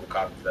 physical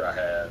copies that I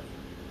have,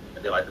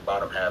 and then like the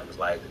bottom half is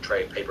like the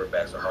trade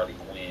paperbacks of Harley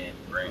Quinn,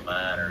 Green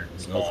Lantern,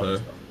 Spawn and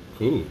stuff.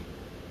 Cool.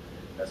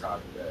 That's how I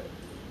do that.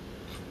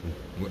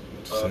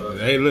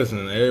 Hey,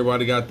 listen,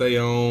 everybody got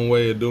their own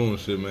way of doing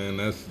shit, man.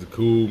 That's the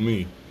cool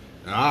me.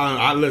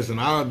 I listen.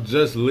 I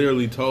just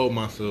literally told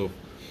myself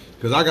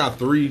because I got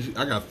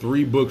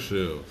three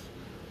bookshelves.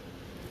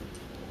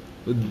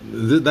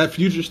 Is it that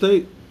Future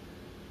State?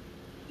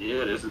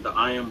 Yeah, this is the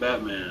I Am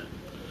Batman.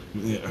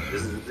 Yeah,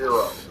 this is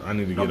 0. I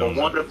need to get Number on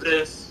 1 that. of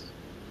this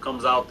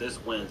comes out this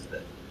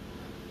Wednesday.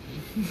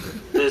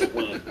 This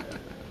Wednesday.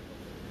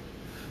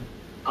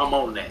 I'm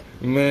on that.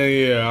 Man,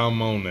 yeah, I'm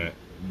on that.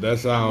 That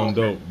sound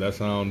dope. That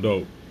sound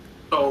dope.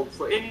 So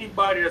for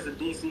anybody that's a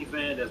DC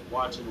fan that's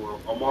watching or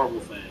a Marvel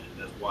fan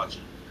that's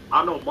watching,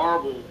 I know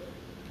Marvel,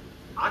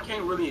 I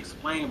can't really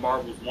explain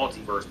Marvel's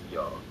multiverse to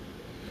y'all.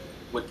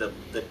 With the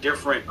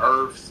different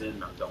Earths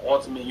and the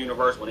Ultimate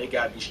Universe when they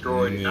got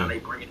destroyed and now they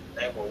bring it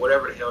back or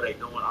whatever the hell they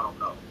doing, I don't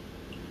know.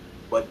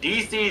 But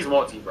DC's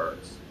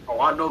multiverse,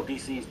 I know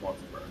DC's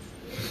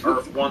multiverse.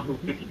 Earth 1 through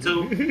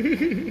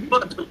 52.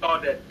 But to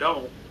y'all that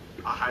don't,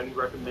 I highly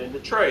recommend the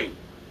trade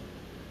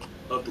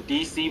of the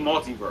DC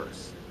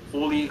multiverse.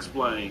 Fully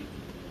explained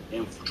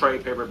in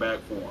trade paperback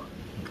form.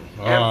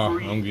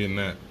 I'm getting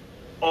that.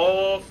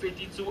 All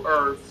 52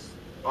 Earths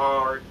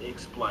are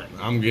explained.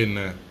 I'm getting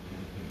that.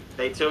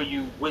 They tell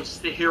you which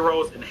the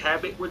heroes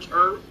inhabit which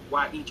Earth,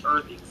 why each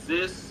Earth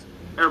exists,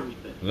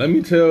 everything. Let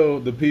me tell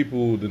the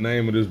people the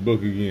name of this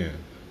book again.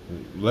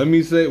 Let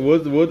me say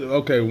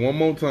okay, one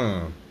more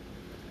time.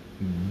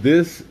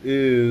 This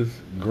is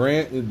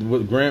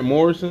Grant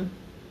Morrison.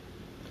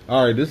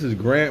 All right, this is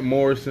Grant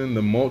Morrison,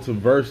 The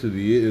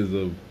Multiversity. It is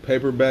a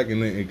paperback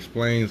and it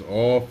explains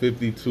all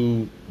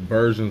 52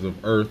 versions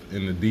of Earth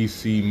in the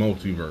DC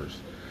multiverse.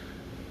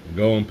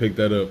 Go and pick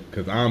that up,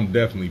 because I'm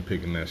definitely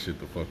picking that shit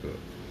the fuck up.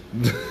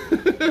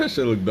 That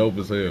shit look dope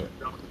as hell.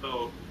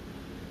 So,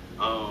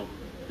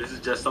 this is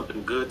just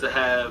something good to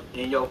have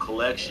in your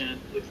collection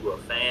if you're a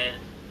fan.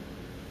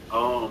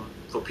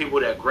 For people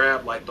that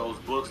grab like those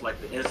books,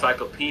 like the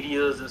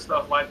encyclopedias and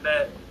stuff like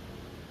that,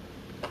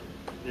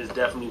 it's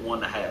definitely one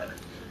to have.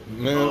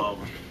 Man.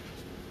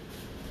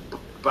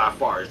 By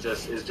far, it's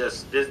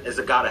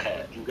a gotta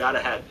have. You gotta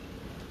have it.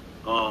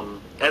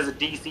 As a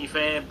DC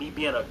fan, me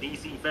being a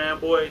DC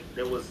fanboy,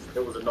 it was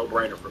a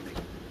no-brainer for me.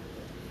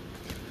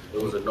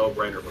 It was a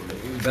no-brainer for me.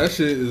 That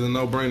shit is a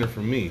no-brainer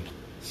for me.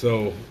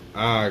 So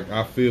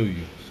I feel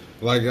you.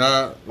 Like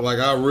I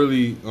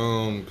really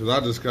cause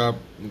I just got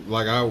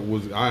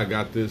I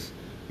got this,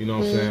 you know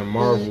what I'm saying,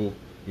 Marvel,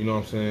 you know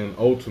what I'm saying,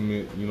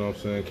 Ultimate, you know what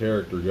I'm saying,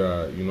 character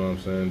guide, you know what I'm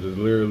saying, just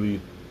literally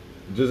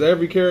just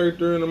every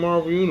character in the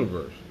Marvel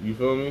universe. You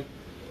feel me?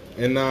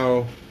 And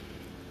now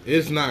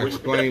it's not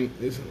explained.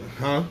 It's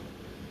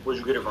Where'd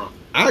you get it from?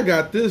 I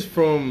got this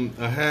from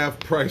a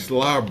half-price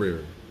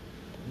library.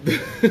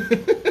 Hey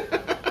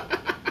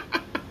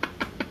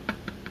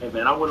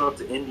man, I went up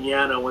to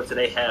Indiana. Went to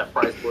their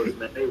half-price books.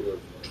 Man, they were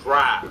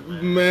dry.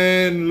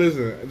 Man,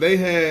 listen, they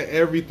had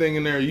everything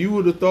in there. You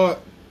would have thought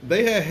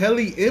they had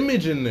Heli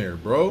Image in there,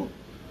 bro.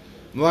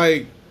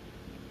 Like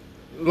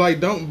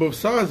don't.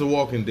 Besides The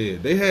Walking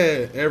Dead, they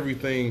had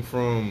everything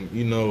from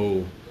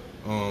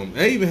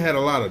they even had a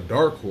lot of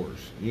Dark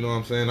Horse. You know what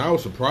I'm saying? I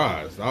was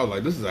surprised. I was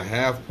like, this is a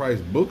half-price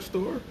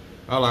bookstore?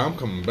 I was like, I'm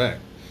coming back.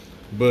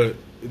 But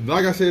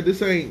like I said,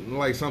 this ain't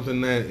like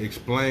something that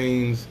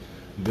explains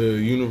the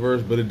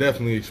universe, but it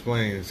definitely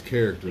explains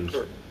characters.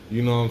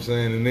 You know what I'm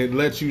saying? And it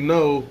lets you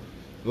know,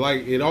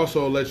 like, it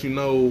also lets you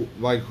know,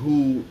 like,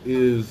 who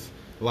is,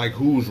 like,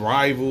 who's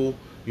rival,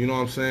 you know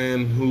what I'm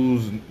saying?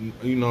 Who's,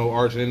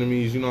 arch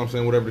enemies, you know what I'm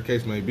saying? Whatever the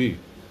case may be.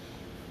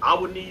 I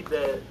would need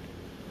that.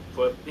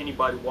 For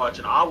anybody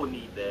watching, I would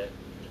need that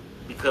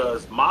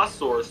because my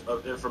source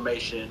of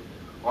information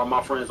are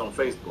my friends on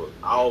Facebook.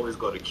 I always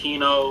go to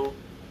Kino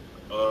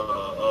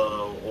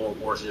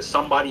or just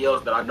somebody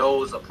else that I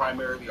know is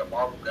primarily a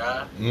Marvel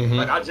guy. Mm-hmm.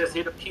 Like, I just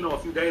hit up Kino a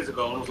few days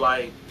ago and was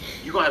like,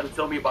 you're going to have to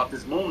tell me about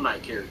this Moon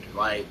Knight character.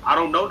 Like, I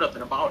don't know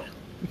nothing about him.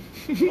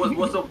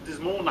 What's up with this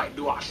Moon Knight?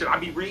 Should I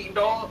be reading,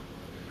 dog?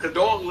 Because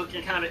dog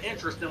looking kind of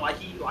interesting, like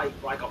he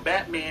like a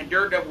Batman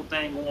Daredevil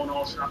thing going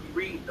on. Should I be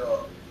reading,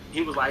 dog? He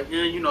was like,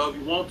 yeah, if you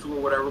want to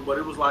or whatever, but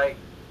it was like,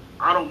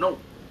 I don't know.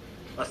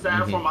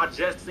 Aside from I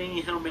just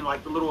seen him in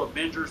like the little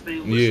Avengers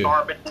thing with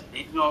Starband,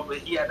 but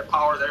he had the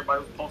powers, everybody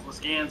was posting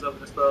scans of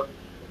it and stuff.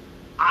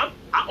 I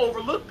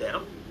overlooked that.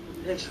 I'm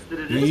interested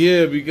in this.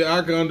 Yeah, because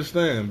I can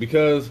understand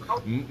because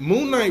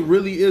Moon Knight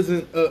really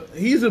isn't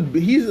he's a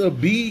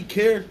B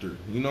character.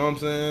 You know what I'm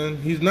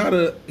saying? He's not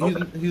an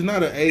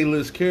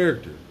A-list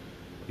character.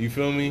 You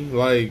feel me?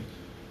 Like,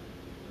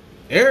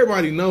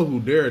 everybody know who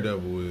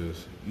Daredevil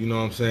is. You know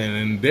what I'm saying?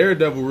 And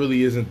Daredevil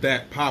really isn't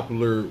that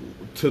popular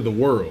to the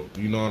world.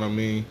 You know what I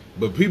mean?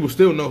 But people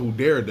still know who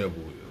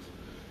Daredevil is.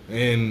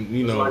 And,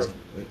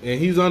 and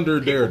he's under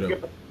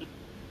Daredevil.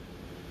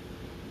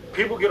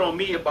 People get on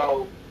me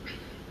about...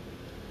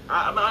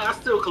 I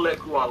still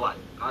collect who I like.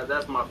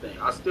 That's my thing.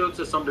 I still,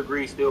 to some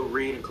degree, still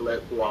read and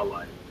collect who I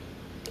like.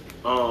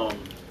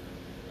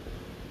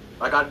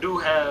 Like, I do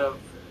have...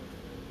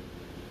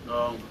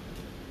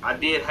 I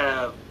did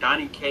have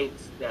Donny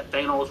Cates, that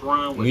Thanos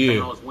run with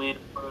Thanos win.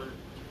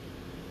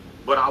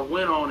 But I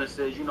went on and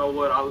said, you know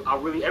what? I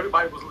really,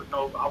 everybody was,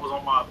 I was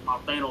on my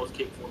Thanos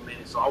kick for a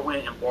minute, so I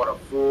went and bought a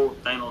full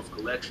Thanos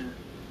collection.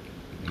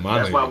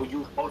 That's why when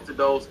you posted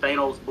those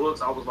Thanos books,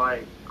 I was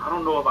like, I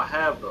don't know if I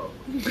have those.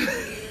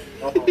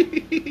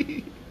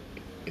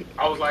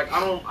 I was like, I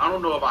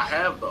don't know if I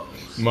have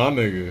those. My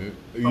nigga,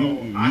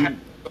 I have to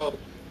go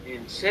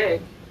and check,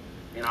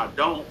 and I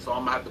don't, so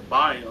I'm gonna have to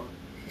buy them.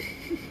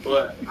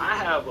 But I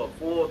have a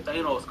full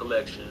Thanos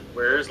collection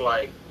where it's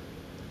like,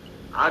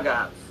 I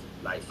got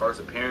like first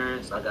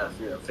appearance, I got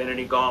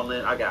Infinity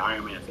Gauntlet, I got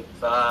Iron Man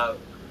 55,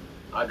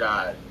 I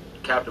got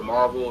Captain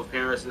Marvel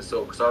appearances,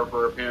 Silver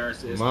Surfer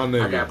appearances. My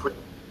nigga.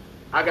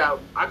 I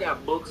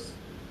got books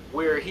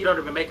where he don't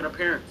even make an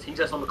appearance. He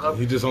just on the cover.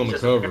 He just on the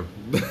cover.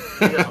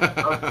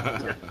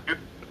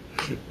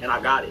 And I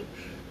got it.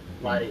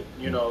 Like,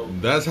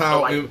 That's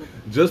how,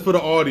 just for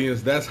the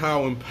audience, that's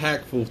how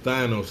impactful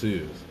Thanos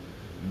is.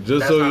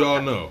 Just so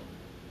y'all know.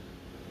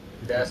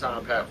 That's how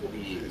impactful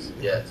he is.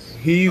 Yes.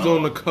 He's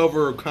on the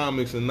cover of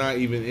comics and not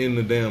even in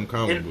the damn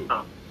comic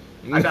book.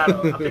 I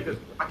think it's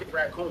Rocket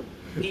Raccoon.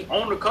 He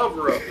on the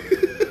cover of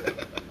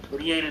it,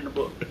 but he ain't in the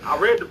book. I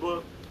read the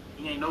book.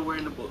 He ain't nowhere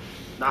in the book.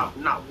 Not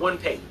one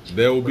page.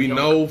 There will be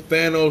no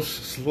Thanos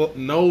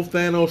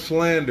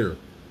slander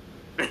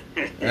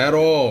at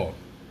all.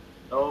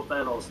 No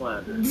Thanos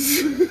slander.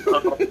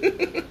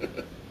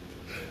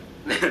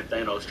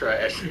 Thanos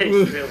trash.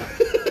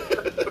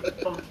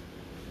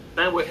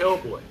 Same with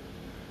Hellboy.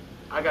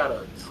 I got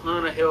a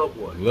ton of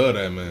Hellboy. Love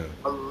that man.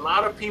 A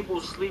lot of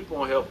people sleep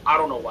on Hellboy. I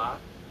don't know why,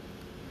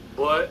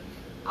 but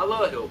I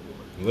love Hellboy.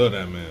 Love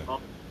that man.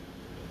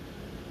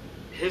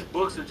 His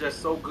books are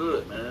just so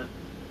good, man.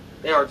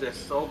 They are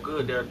just so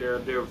good.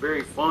 They're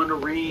very fun to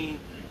read.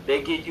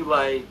 They give you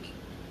like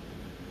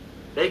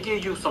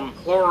some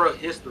horror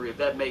history, if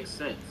that makes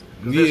sense.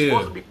 They're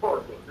supposed to be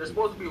horror. They're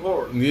supposed to be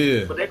horror.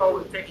 Yeah. But they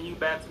always taking you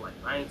back to like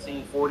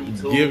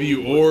 1942. Give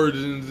you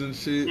origins and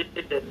shit.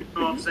 Yeah, you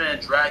know what I'm saying?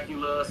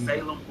 Dracula,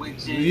 Salem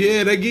witches.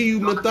 Yeah, they give you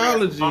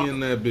mythology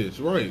in that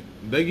bitch, right?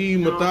 They give you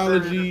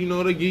mythology, you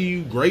know, they give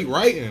you great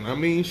writing. I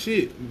mean,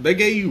 shit. They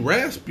gave you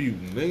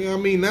Rasputin. I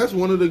mean, that's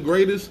one of the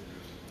greatest,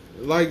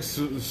 like,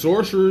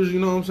 sorcerers,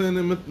 you know what I'm saying,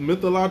 in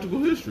mythological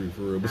history,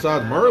 for real,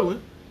 besides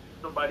Merlin.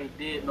 Nobody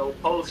did no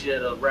post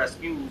yet of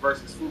Rasputin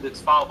versus Felix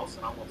Faust,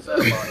 and I'm upset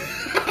about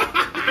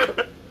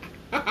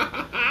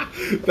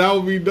it. That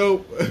would be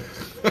dope.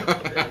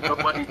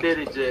 Nobody did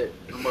it yet.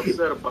 I'm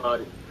upset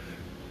about it.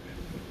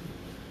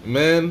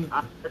 Man,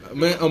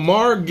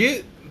 Amar,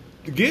 get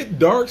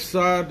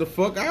Darkseid the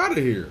fuck out of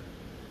here.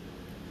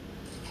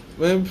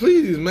 Man,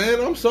 please, man.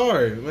 I'm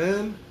sorry,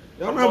 man.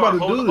 Y'all not about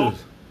to do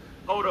this.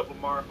 Hold up,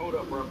 Amar. Hold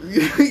up, bro.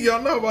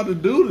 Y'all not about to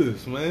do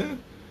this, man.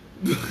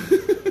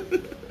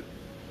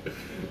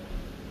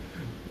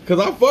 Cause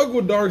I fuck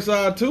with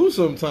Darkseid too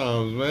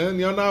sometimes, man.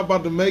 Y'all not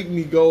about to make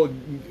me go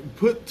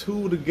put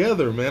two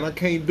together, man. I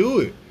can't do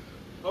it.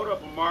 Hold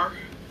up, Amar,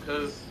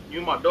 cause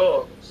you my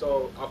dog.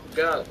 So I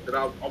forgot that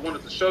I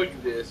wanted to show you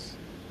this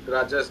that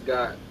I just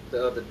got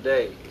the other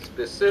day,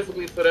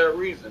 specifically for that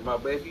reason, my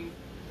baby,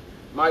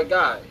 my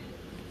guy,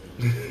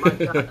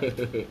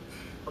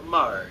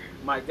 Amar,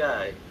 my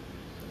guy,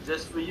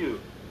 just for you.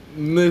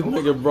 This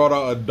nigga brought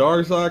out a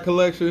Darkseid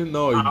collection?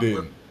 No, he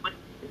didn't.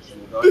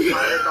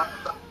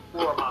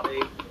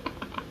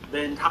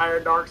 The entire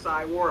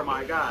Darkseid War,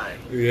 my guy.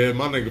 Yeah,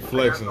 my nigga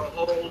flexing. The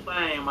whole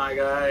thing, my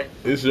guy.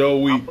 It's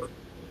your week.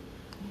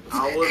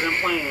 I wasn't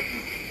playing.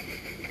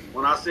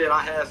 When I said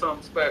I had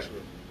something special,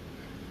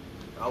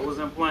 I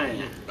wasn't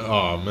playing.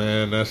 Oh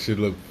man, that shit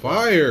look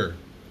fire.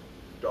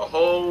 The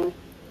whole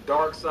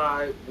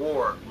Darkseid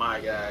War, my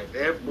guy.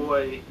 That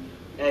boy.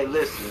 Hey,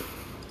 listen.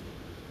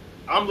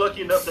 I'm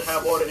lucky enough to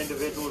have all the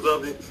individuals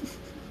of it.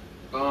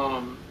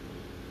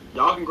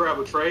 Y'all can grab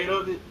a trade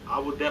of it. I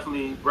would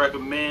definitely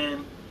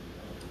recommend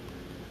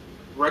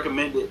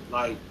it,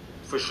 like,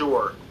 for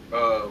sure.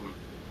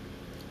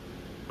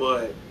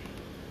 But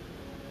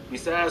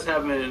besides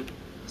having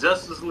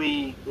Justice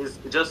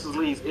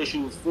League's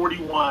issues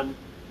 41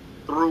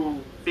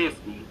 through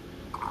 50,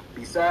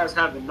 besides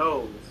having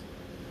those,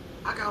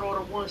 I got all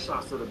the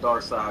one-shots of the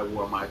Darkseid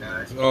War, my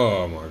guy.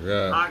 Oh, my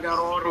God. I got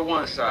all the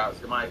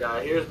one-shots, my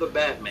guy. Here's the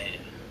Batman.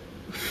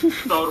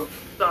 So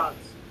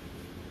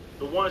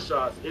the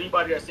one-shots,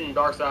 anybody that's seen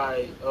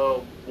Darkseid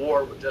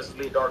War with Justice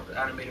League Dark, the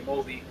animated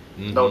movie,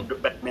 know the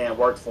Batman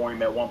worked for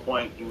him at one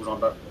point. He was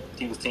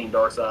Team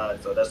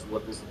Darkseid, so that's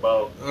what this is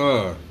about.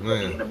 Oh,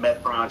 man. In the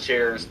Metron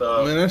chair and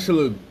stuff. Man, that shit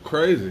look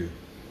crazy.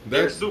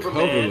 That cover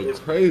look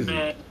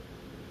crazy.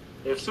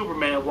 If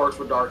Superman works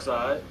for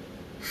Darkseid,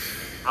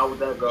 how would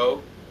that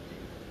go?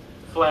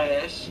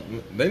 Flash.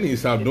 They need to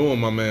stop doing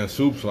my man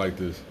soups like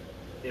this.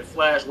 If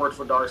Flash works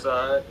for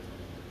Darkseid,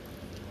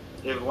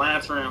 if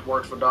Lantern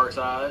works for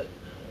Darkseid,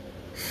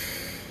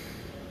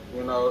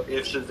 you know,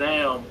 if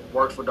Shazam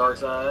works for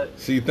Darkseid.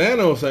 See,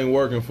 Thanos ain't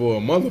working for a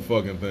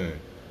motherfucking thing.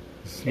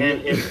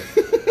 And if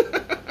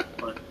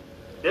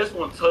this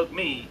one took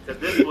me,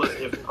 because this was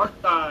if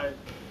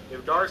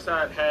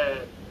Darkseid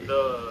had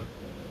the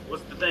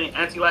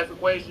anti-life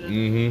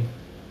equation,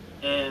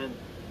 and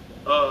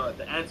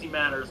the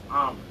antimatters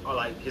are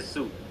like his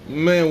suit.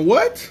 Man,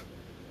 what?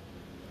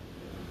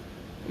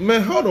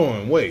 Man, hold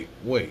on, wait.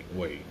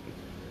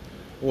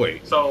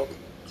 So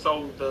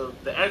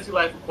the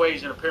anti-life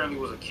equation apparently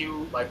was a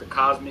cube, like the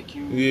cosmic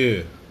cube.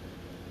 Yeah.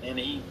 And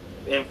he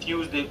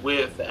infused it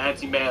with the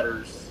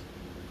antimatter's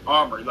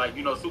armor, like,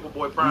 you know,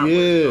 Superboy Prime.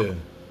 Yeah.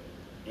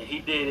 And he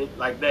did it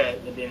like that,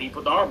 and then he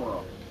put the armor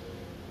on.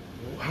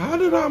 How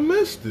did I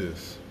miss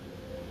this?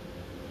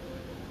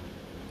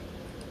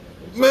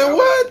 Man,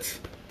 what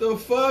the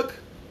fuck?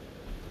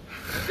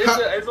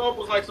 It's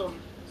almost like some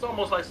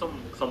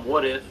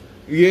what if.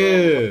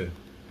 Yeah. It's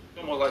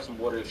almost like some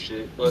what if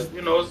shit, but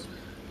you know,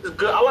 it's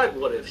good. I like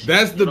what if shit.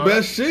 That's the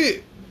best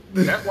shit.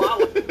 That's why I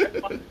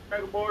like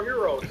Dragon Ball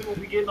Heroes. People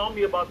be getting on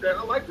me about that.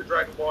 I like the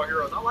Dragon Ball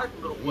Heroes. I like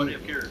the little what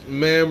if characters.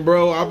 Man,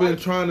 bro, I've been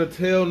trying to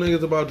tell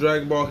niggas about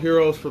Dragon Ball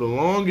Heroes for the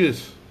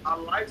longest. I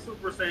like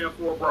Super Saiyan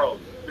 4 Broly.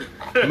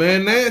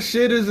 Man, that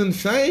shit is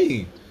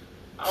insane.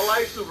 I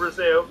like Super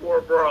Saiyan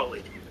 4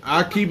 Broly.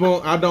 I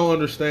don't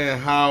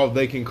understand how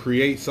they can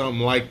create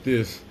something like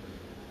this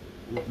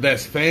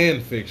that's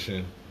fan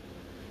fiction.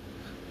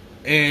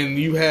 And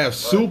you have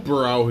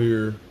Super out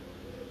here,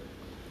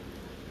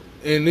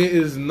 and it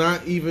is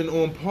not even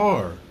on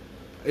par.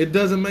 It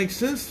doesn't make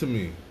sense to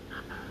me.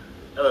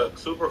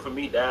 Super for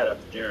me died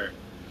after Jiren.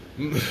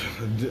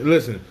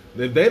 Listen,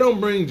 if they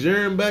don't bring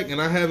Jiren back,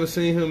 and I haven't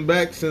seen him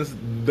back since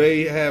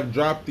they have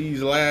dropped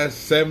these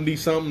last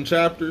 70-something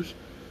chapters,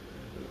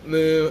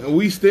 then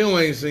we still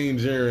ain't seen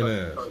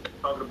Jiren ass.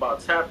 Talking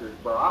about chapters,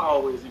 bro, I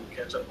always even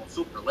catch up on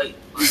Super late.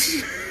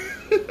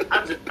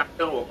 I just got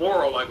done with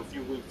Moro like a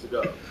few weeks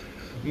ago.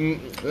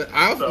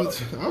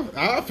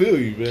 I feel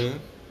you, man.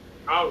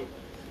 I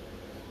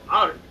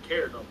don't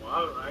care no more.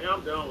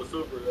 I'm done with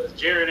Super.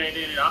 Jaren ain't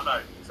in it. I'm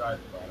not excited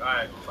about it.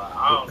 I ain't gonna lie.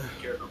 I don't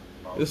care no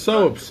more. It's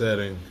so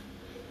upsetting.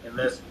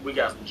 Unless we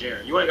got some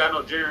Jaren. You ain't got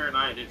no Jaren,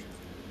 I ain't interested.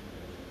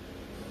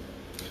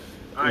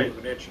 I ain't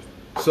even interested.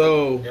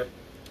 So, Yep.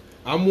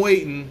 I'm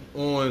waiting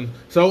on.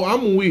 So,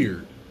 I'm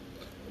weird.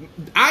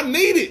 I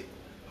need it.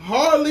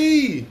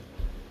 Harley.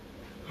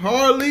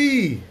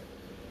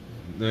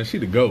 Man, she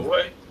the GOAT.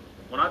 Boy,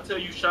 when I tell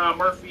you Sean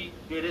Murphy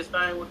did his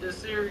thing with this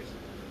series,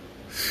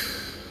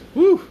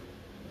 Woo.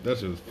 That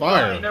shit was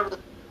fire.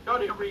 Y'all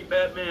didn't read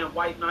Batman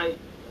White Knight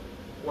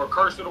or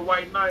Curse of the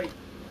White Knight.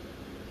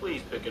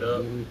 Please pick it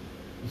up.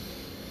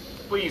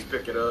 Please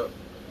pick it up.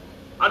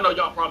 I know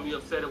y'all probably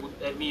upset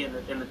at me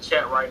in the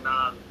chat right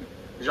now.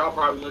 Because y'all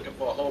probably looking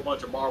for a whole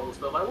bunch of Marvel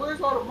stuff. Like, where's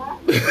all the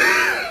Marvel stuff?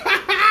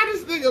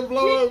 This nigga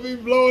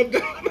blowing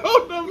down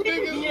on them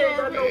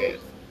niggas.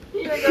 He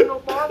ain't got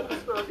no Marvel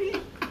stuff.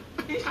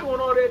 He's doing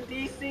all that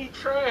DC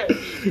trash.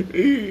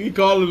 He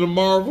calling the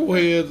Marvel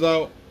heads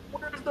out.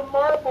 Where's the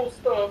Marvel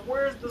stuff?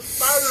 Where's the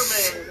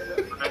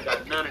Spider-Man? I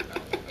got none of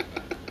that.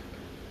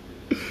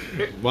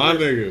 My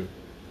nigga.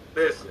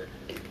 Listen.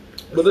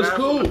 But it's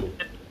cool.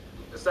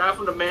 Aside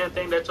from the man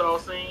thing that y'all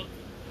seen,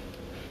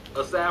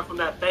 aside from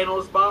that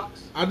Thanos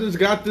box, I just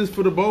got this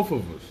for the both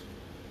of us.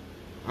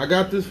 I'm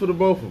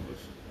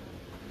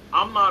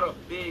not a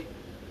big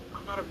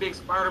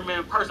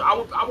Spider-Man person. I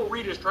will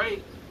read his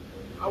trades.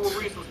 I will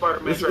read some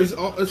Spider-Man trades.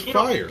 It's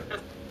fire.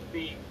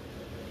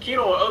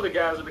 Kino and other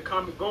guys in the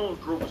Comic Goons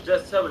group was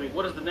just telling me,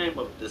 what is the name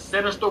of it? The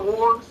Sinister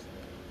Wars?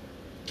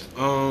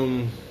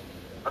 I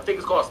think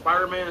it's called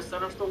Spider-Man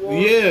Sinister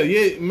Wars.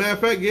 Yeah. Matter of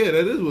fact, yeah,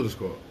 that is what it's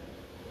called.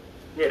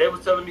 Yeah, they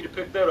was telling me to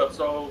pick that up,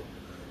 so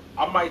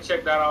I might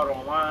check that out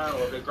online,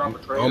 or if they drop a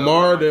trailer.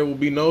 Omar, there will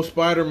be no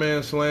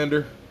Spider-Man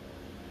slander.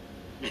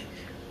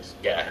 This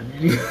guy.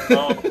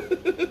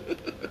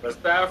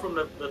 Aside from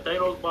the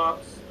Thanos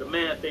box, the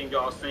man thing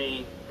y'all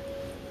seen,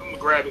 I'm gonna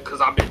grab it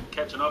because I've been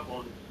catching up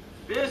on it.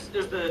 This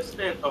is the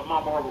extent of my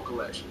Marvel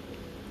collection.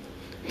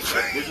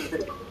 This is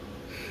it.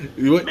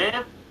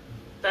 Man,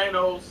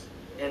 Thanos,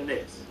 and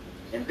this.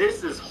 And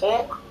this is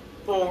Hulk,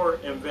 Thor,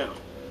 and Venom.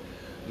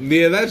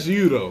 Yeah, that's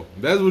you though.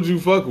 That's what you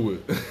fuck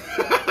with.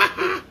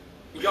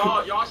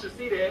 Y'all should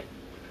see that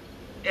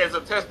as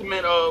a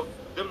testament of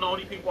them the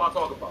only people I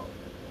talk about.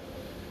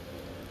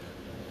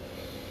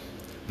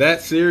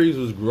 That series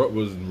was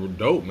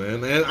dope,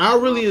 man, and I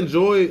really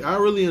enjoyed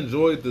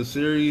the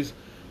series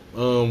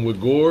with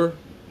Gore.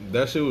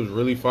 That shit was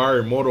really fire.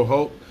 Immortal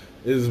Hulk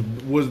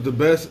was the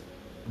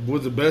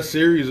best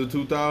series of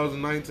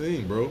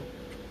 2019, bro.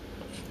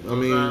 I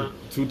mean,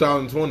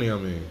 2020. I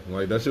mean,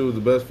 like that shit was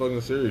the best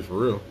fucking series for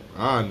real.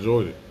 I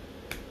enjoyed it.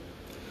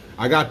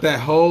 I got that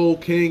whole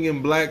King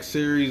in Black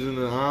series in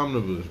the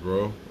omnibus,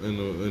 bro.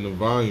 In the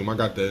volume, I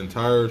got the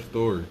entire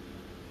story.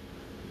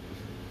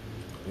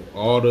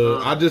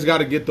 I just got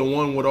to get the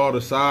one with all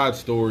the side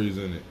stories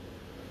in it.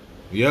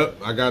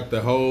 Yep, I got the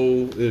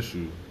whole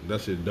issue.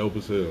 That shit dope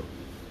as hell.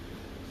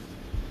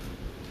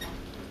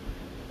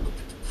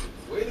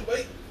 Wait.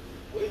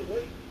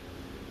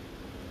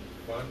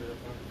 Find it.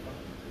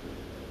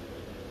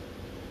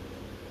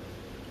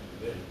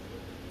 There.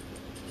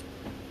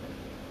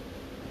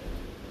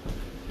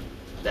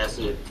 That's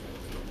it.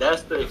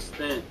 That's the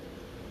extent.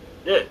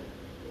 Yeah.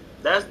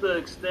 That's the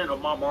extent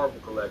of my Marvel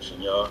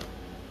collection, y'all.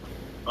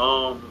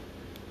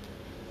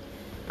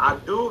 I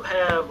do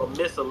have a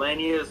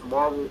miscellaneous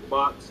Marvel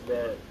box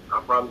that I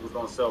probably was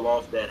gonna sell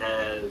off that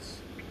has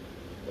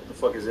what the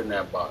fuck is in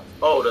that box?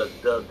 Oh,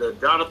 the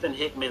Jonathan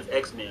Hickman's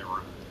X-Men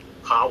run.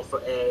 Power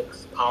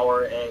X.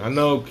 I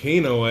know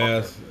Kino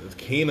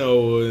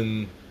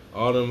and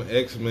all them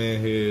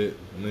X-Men head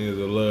niggas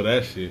that love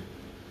that shit.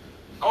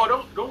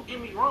 Oh, don't get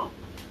me wrong.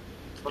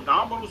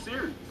 Phenomenal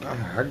series.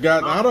 I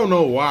don't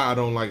know why I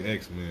don't like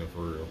X-Men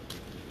for real.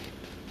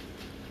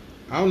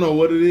 I don't know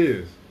what it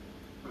is.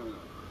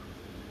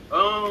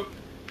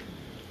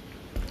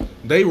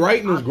 They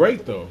writing is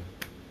great though.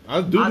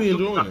 I do be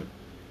enjoying it.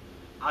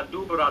 I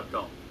do, but I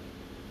don't.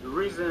 The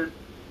reason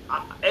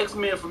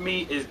X-Men for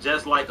me is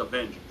just like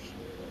Avengers.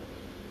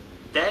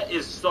 That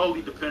is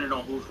solely dependent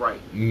on who's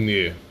writing.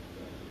 Yeah.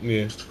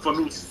 For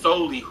me,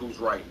 solely who's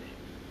writing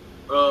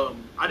it.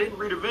 I didn't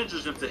read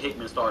Avengers until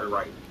Hickman started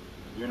writing.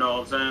 You know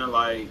what I'm saying?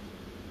 Like,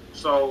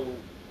 so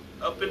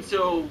up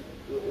until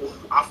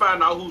I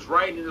find out who's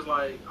writing, it's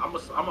like I'm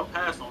a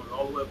pass on it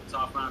all the way up until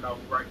I find out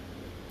who's writing.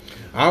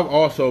 I've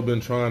also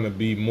been trying to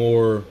be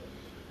more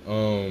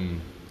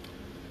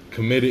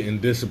committed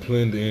and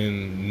disciplined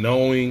in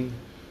knowing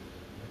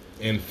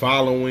and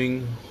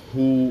following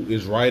who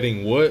is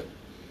writing what.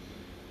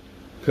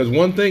 Because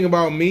one thing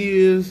about me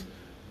is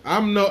I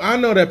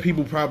know that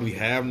people probably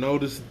have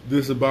noticed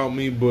this about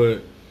me,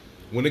 but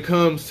when it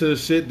comes to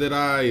shit that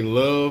I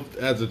loved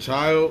as a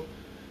child,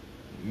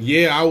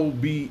 yeah,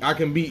 I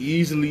can be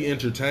easily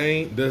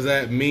entertained. Does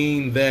that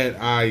mean that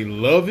I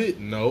love it?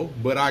 No,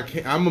 but I'm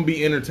gonna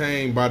be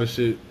entertained by the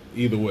shit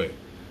either way,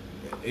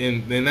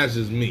 and that's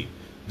just me.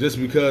 just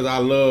because I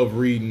love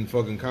reading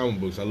fucking comic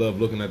books. I love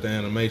looking at the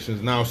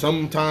animations. Now,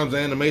 sometimes the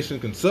animation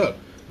can suck.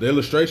 The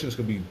illustrations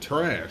can be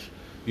trash.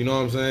 You know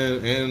what I'm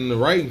saying? And the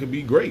writing could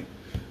be great.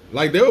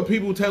 Like, there were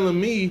people telling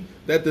me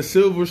that the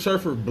Silver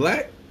Surfer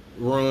Black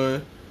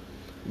run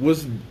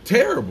was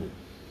terrible.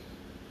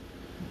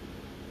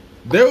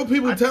 There were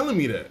people telling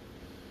me that.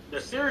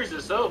 The series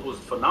itself was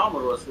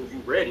phenomenal as soon as you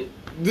read it.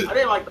 I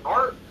didn't like the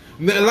art.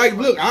 Like,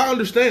 look, I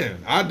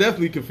understand. I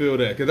definitely could feel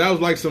that. Because that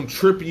was like some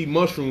trippy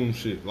mushroom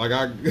shit. Like,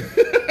 I didn't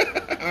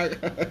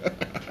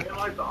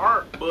like the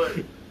art, but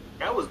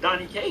that was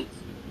Donny Cates.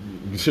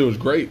 The shit was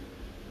great.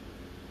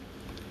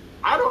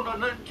 I don't know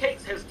nothing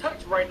Cates has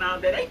touched right now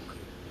that ain't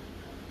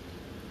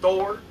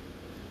Thor,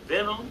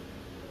 Venom,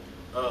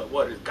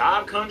 what is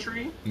God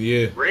Country?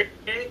 Yeah. Red,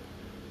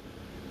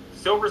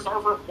 Silver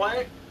Surfer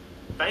Black,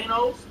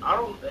 Thanos. I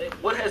don't.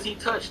 What has he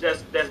touched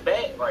that's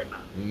bad right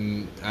now?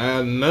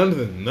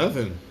 Nothing. You know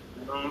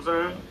what I'm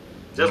saying?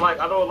 Just like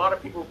I know a lot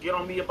of people get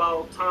on me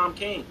about Tom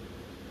King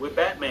with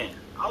Batman.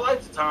 I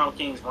liked the Tom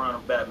King's run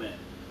of Batman.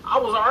 I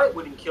was alright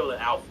with him killing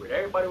Alfred.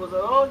 Everybody was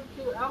like, "Oh,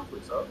 you killed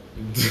Alfred, so."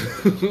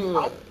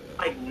 I was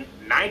like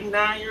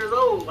 99 years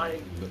old.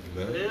 Like,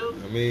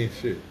 I mean,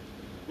 shit.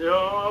 You know,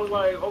 I was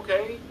like,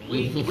 okay,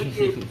 we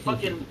get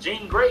fucking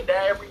Jean Grey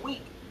die every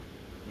week.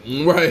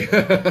 Right.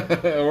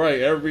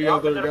 Right. Every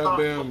other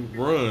goddamn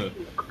run.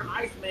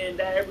 Iceman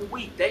die every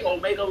week. They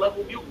Omega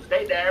level mutants.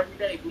 They die every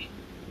day.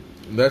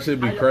 That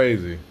should be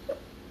crazy.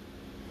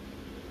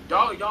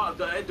 Y'all,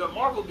 the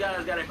Marvel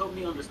guys gotta help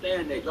me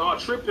understand that y'all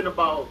tripping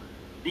about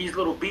these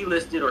little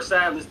B-listed or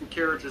side-listed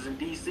characters in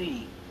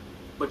DC,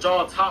 but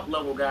y'all top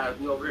level guys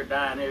be over here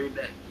dying every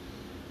day.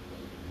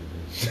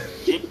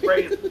 Jean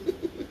Grey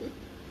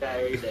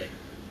die every day.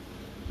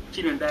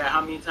 She done died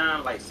how many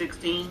times? Like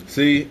 16?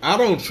 See, I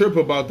don't trip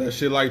about that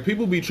shit. Like,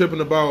 people be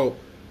tripping about...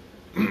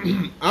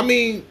 I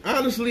mean,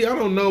 honestly, I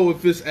don't know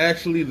if it's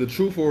actually the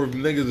truth or if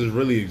niggas is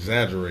really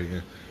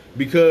exaggerating.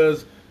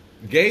 Because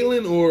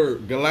Galen or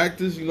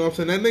Galactus, you know what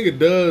I'm saying? That nigga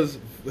does...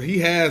 He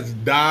has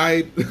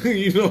died,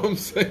 you know what I'm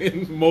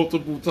saying,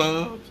 multiple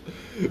times.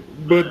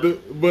 But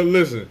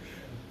listen,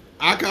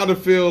 I kind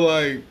of feel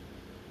like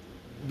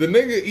the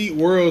nigga eat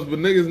worlds, but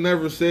niggas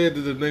never said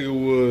that the nigga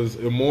was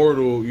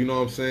immortal, you know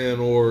what I'm saying,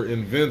 or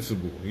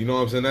invincible. You know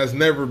what I'm saying? That's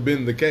never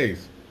been the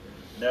case.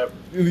 Never.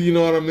 You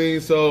know what I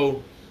mean?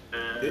 So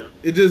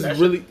it just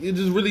really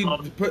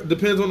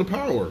depends on the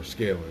power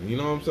scaling. You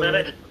know what I'm saying?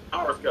 Man,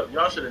 power scaling.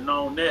 Y'all should have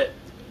known that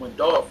when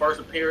Dog first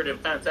appeared in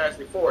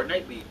Fantastic Four and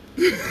they beat.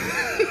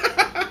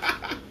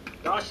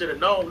 Y'all should have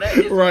known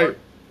that. Right.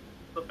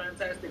 The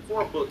Fantastic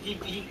Four book.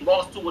 He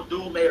lost to a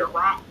dude made of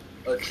rock.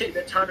 A chick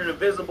that turned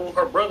invisible,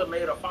 her brother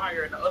made a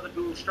fire, and the other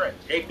dude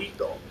stretched. They beat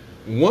Dog.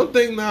 One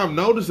thing that I've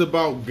noticed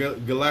about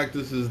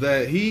Galactus is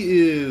that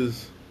he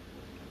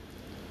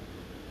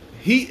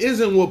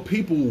isn't what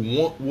people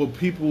want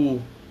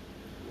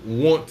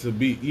to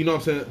be. You know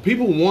what I'm saying?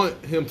 People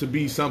want him to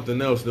be something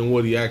else than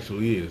what he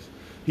actually is.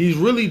 He's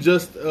really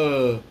just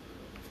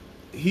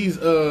he's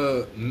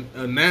a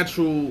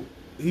natural.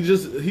 He's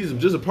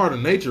just a part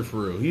of nature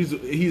for real. He's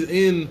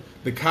in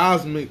the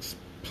cosmic's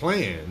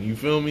plan. You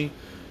feel me?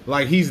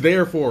 Like, he's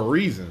there for a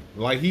reason.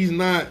 Like, he's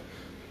not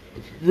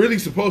really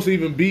supposed to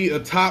even be a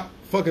top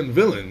fucking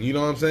villain. You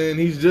know what I'm saying?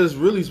 He's just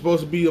really supposed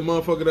to be a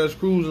motherfucker that's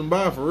cruising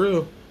by for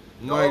real.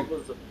 Like,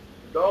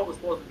 Dog was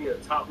supposed to be a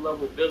top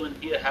level villain.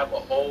 He'd have a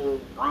whole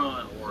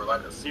run or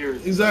like a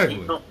series.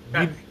 Exactly.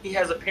 He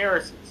has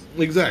appearances.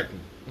 Exactly.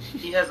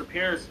 He has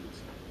appearances.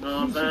 You know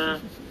what I'm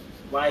saying?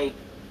 Like,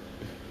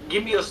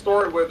 give me a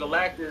story where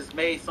Galactus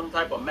made some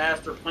type of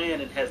master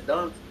plan and has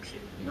done some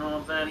shit. You know what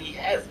I'm saying? He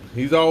hasn't.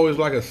 He's always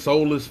like a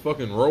soulless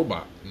fucking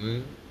robot,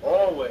 man.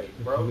 Always,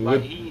 bro.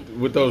 Like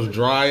with those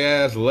dry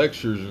ass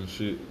lectures and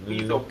shit. Man.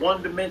 He's a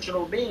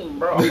one-dimensional being,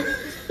 bro.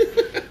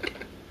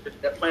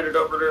 That planet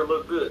over there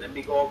look good. Let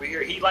me go over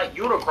here. He like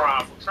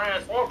Unicron from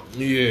Transformers.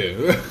 Yeah.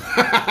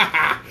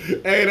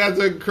 Hey, that's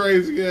a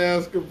crazy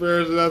ass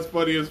comparison. That's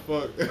funny as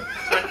fuck.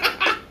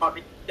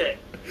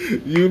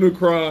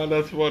 Unicron,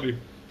 that's funny.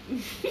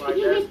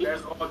 Like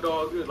that's all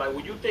Dog is. Like,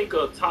 when you think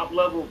of top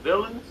level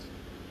villains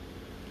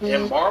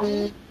in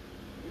Marvel,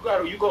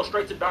 you go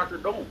straight to Dr.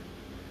 Doom.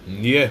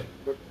 Yeah.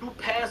 If you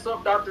pass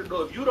up Dr.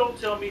 Doom, if you don't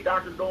tell me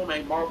Dr. Doom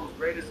ain't Marvel's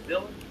greatest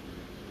villain,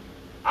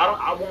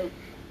 I won't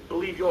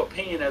believe your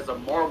opinion as a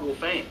Marvel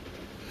fan.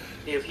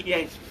 If he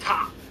ain't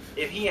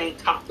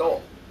top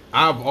dog.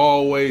 I've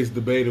always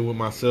debated with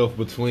myself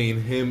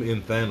between him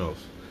and Thanos.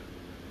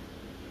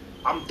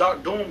 I'm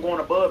Dr. Doom going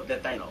above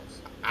that Thanos.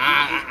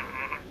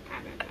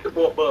 He's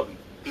above him.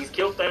 He's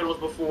killed Thanos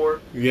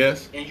before.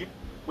 Yes. And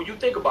when you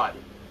think about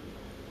it,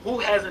 who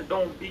hasn't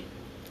Doom beat?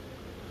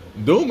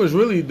 Doom has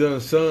really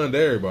done sunned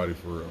everybody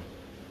for real.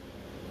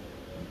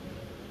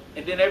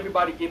 And then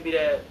everybody give me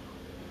that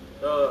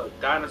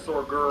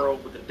dinosaur girl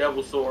with the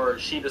devil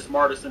sword. She the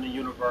smartest in the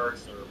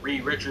universe. Or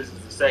Reed Richards is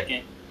the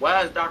second.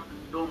 Why is Dr.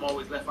 Doom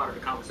always left out of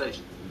the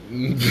conversation?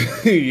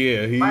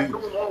 Yeah, Why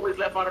Doom always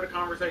left out of the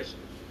conversation?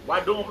 Why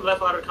Doom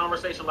left out of the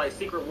conversation like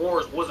Secret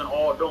Wars wasn't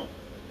all Doom?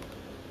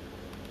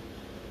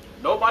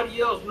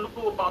 Nobody else knew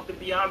about the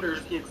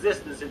Beyonders'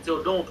 existence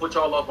until Doom put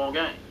y'all up on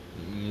game.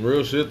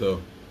 Real shit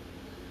though.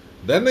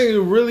 That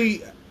nigga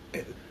really,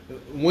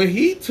 when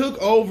he took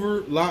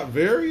over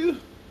Latveria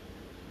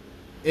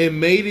and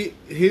made it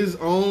his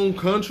own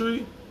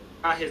country,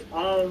 Got his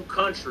own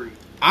country.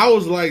 I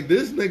was like,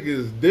 this nigga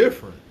is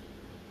different.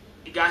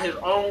 He got his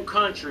own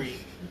country,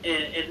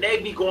 and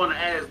they be going to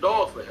ass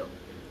dog for him.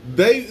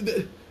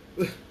 This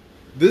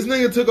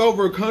nigga took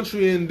over a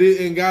country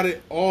and got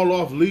it all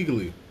off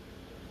legally.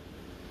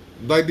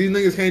 Like, these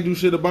niggas can't do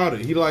shit about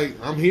it. He like,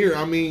 I'm here.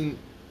 I mean,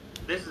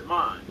 this is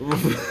mine.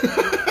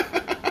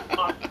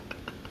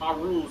 my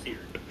rules here.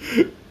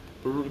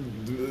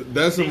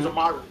 That's These are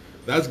my rules.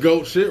 That's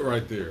GOAT shit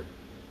right there.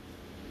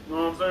 You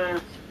know what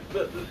I'm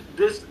saying?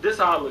 This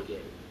how I look at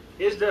it.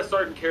 It's just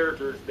certain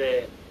characters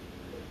that,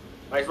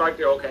 like, it's right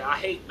there. Okay, I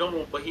hate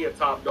Doom, but he a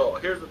top dog.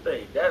 Here's the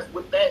thing. That's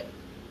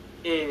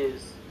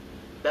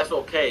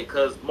okay,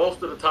 because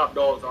most of the top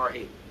dogs are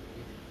hated.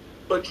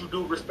 But you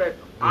do respect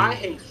them. I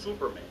hate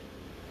Superman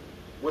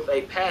with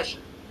a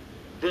passion.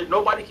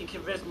 Nobody can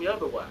convince me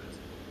otherwise.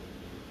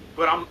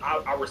 But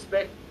I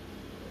respect him.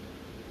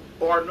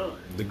 Bar none.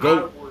 The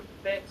GOAT. I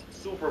respect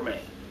Superman.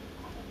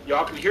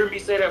 Y'all can hear me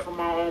say that from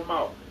my own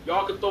mouth.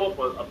 Y'all can throw up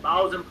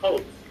 1,000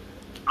 posts.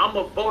 I'm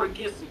going to vote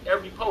against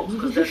every post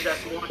because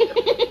that's one.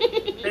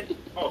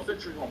 Oh,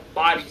 Century going to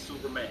body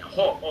Superman.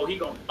 Hawk, oh, he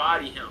going to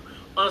body him.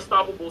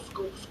 Unstoppable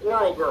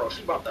Squirrel Girl,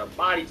 she about to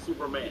body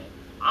Superman.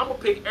 I'm going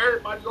to pick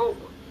everybody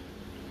over.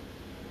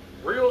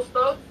 Real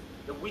stuff,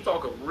 if we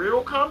talking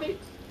real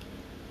comics,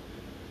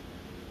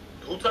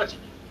 who touching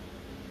it?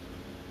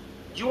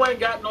 You ain't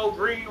got no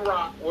Green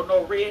Rock or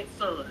no Red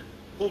Sun.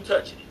 Who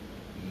touching it?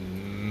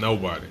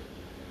 Nobody.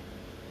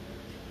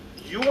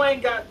 You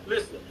ain't got,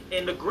 listen,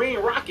 and the Green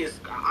Rock is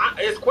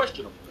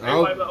questionable.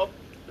 Everybody like, oh,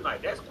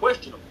 like, that's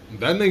questionable.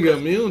 That nigga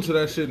immune to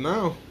that shit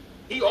now.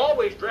 He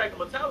always dragging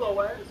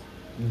Metallo ass.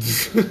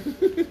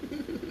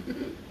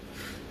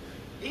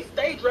 He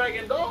stay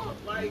dragging dog.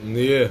 Like,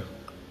 yeah.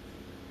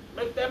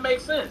 That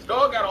makes sense.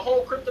 Dog got a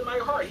whole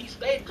kryptonite heart. He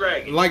stayed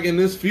dragging. Like in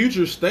this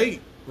Future State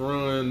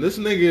run, this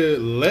nigga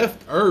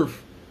left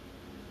Earth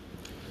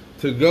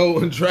to go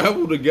and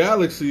travel the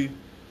galaxy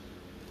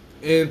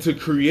and to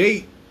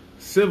create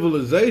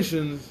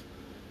civilizations,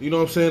 you know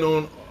what I'm saying,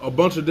 on a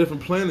bunch of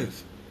different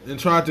planets and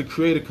tried to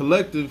create a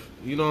collective,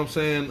 you know what I'm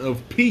saying,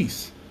 of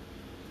peace.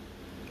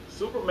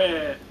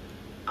 Superman,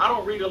 I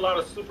don't read a lot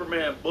of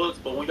Superman books,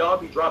 but when y'all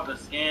be dropping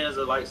scans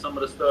of like some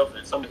of the stuff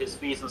and some of his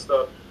feats and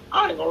stuff,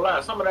 I ain't gonna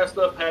lie, some of that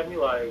stuff had me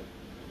like,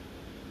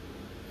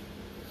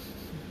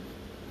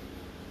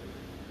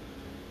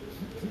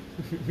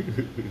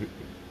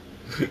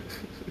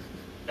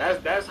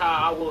 that's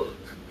how I was.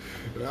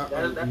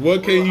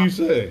 What can you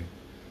say?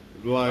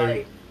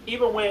 Like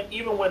even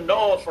when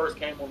Noah first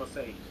came on the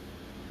scene.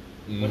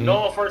 Mm-hmm. When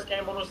Noah first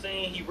came on the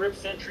scene, he ripped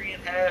Sentry in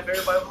half.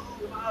 Everybody, oh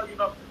wow, you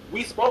know,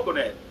 we spoke on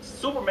that.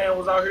 Superman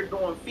was out here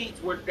doing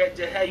feats that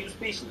just had you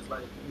speechless,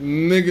 like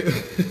nigga.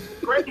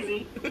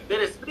 Crazy that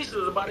it's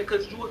speechless about it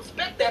because you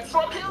expect that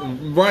from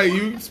him. Right,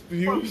 you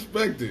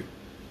expect it.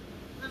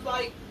 It's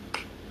like,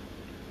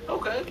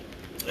 okay.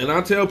 And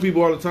I tell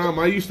people all the time,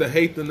 I used to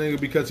hate the nigga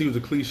because he was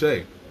a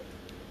cliche.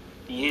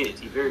 He is.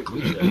 He's very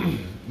cliche.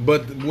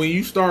 But when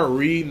you start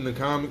reading the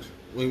comics,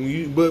 when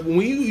you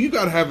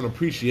gotta have an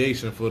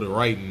appreciation for the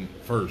writing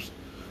first.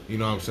 You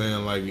know what I'm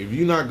saying? Like if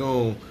you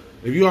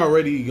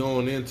already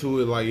going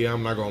into it like, yeah,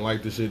 I'm not gonna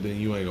like this shit, then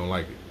you ain't gonna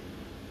like it.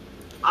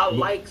 I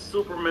like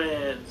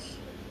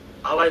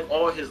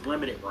all his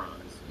limited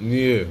runs.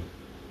 Yeah.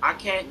 I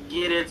can't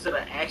get into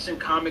the Action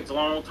Comics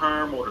long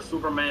term or the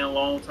Superman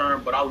long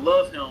term, but I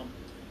love him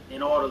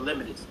in all the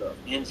limited stuff.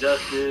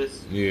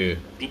 Injustice, yeah,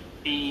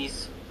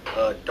 DC's,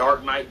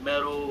 Dark Knight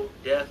Metal,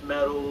 Death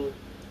Metal,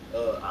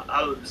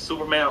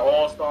 Superman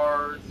All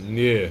Stars.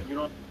 Yeah. You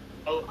know,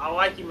 I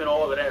like him in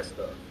all of that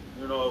stuff.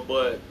 You know,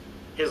 but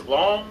his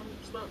long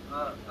stuff,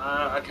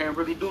 I can't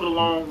really do the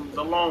long.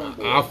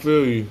 I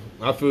feel you.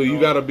 You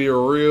gotta be a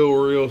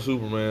real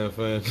Superman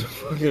fan to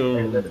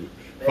fucking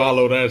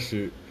follow that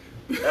shit.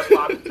 That's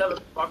why I be telling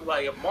people,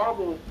 like, if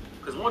Marvel,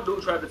 because one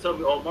dude tried to tell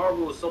me, oh,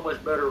 Marvel is so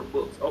much better at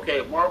books.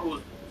 Okay, if Marvel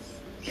is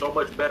so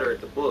much better at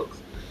the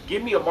books,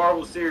 give me a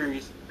Marvel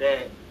series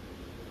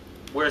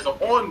where it's an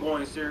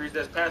ongoing series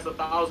that's past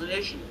 1,000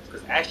 issues,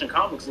 because Action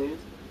Comics is.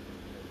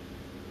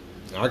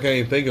 I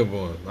can't think of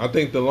one. I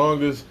think the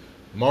longest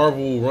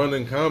Marvel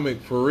running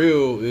comic for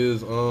real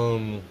is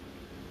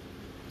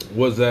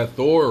was that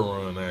Thor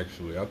run,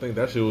 actually. I think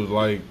that shit was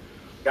like,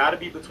 gotta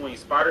be between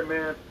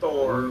Spider-Man,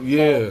 Thor,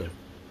 yeah,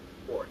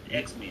 or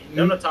X-Men.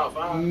 Them the top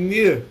 5.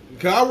 Yeah,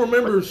 cause I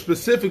remember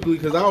specifically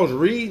because I was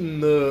reading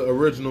the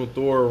original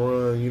Thor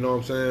run. You know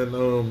what I'm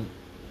saying?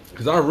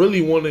 Because I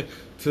really wanted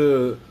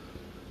to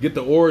get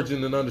the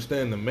origin and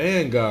understand the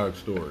Mangog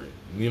story.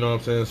 You know what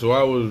I'm saying? So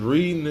I was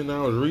reading and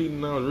I was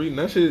reading.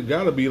 That shit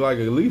gotta be like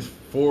at least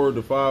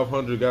 400 to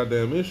 500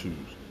 goddamn issues.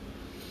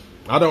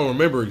 I don't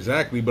remember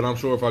exactly, but I'm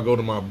sure if I go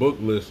to my book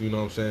list, you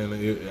know what I'm saying,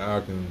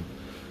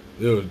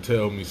 it'll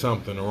tell me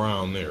something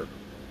around there.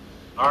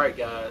 All right,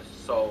 guys.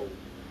 So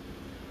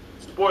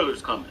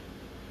spoilers coming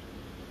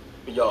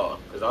for y'all,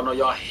 because I know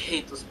y'all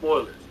hate the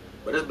spoilers.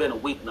 But it's been a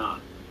week now,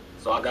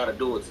 so I gotta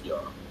do it to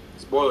y'all.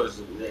 Spoilers,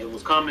 it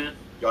was coming.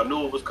 Y'all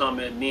knew it was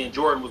coming. Me and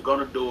Jordan was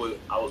gonna do it.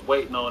 I was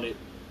waiting on it.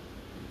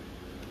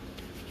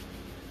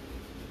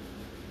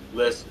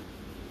 Listen.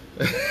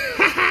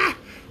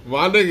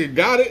 My nigga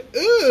got it.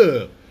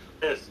 Ugh.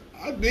 Listen.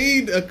 I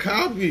need a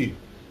copy.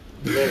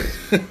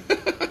 Listen.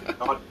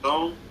 Y'all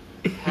don't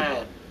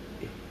have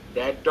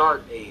that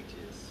Dark Ages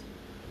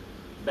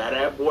by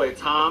that boy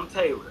Tom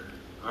Taylor.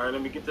 All right,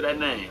 let me get to that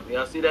name.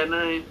 Y'all see that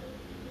name?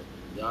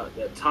 Y'all,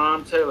 that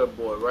Tom Taylor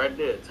boy right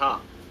there,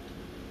 top,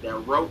 that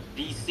wrote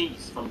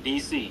DC's from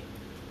DC.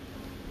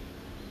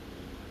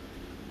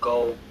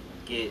 Go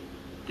get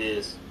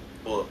this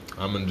book.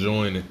 I'm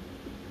enjoying it.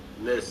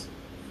 Listen,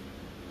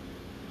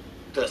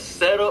 the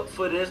setup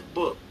for this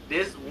book,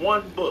 this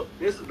one book,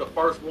 this is the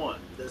first one.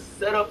 The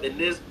setup in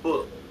this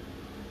book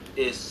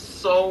is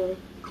so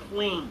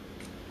clean.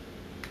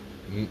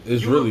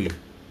 It's really...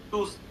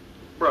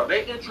 Bro,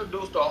 they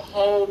introduced a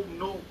whole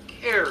new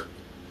character.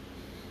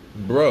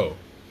 Bro.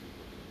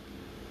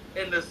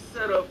 And the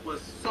setup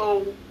was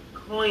so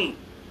clean.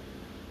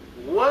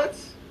 What?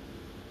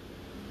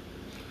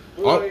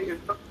 Boy,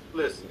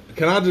 listen.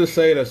 Can I just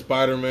say that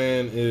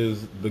Spider-Man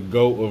is the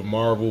GOAT of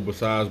Marvel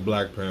besides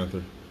Black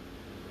Panther?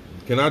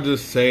 Can I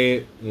just say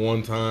it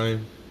one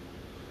time?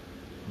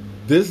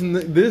 This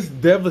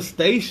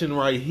devastation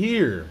right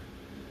here.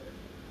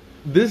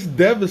 This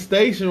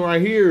devastation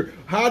right here.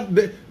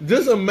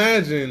 Just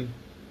imagine,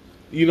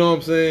 you know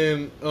what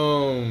I'm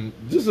saying?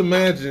 Just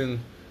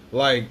imagine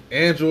like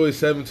Android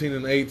 17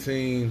 and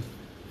 18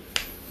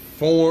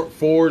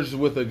 forged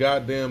with a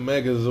goddamn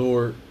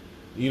Megazord,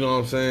 you know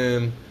what I'm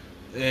saying,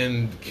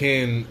 and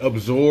can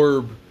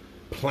absorb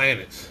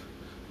planets.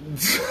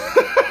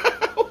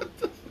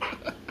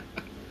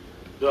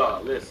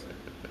 Dog, listen.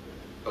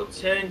 So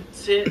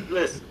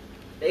listen.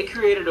 They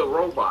created a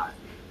robot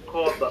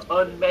called the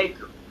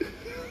Unmaker.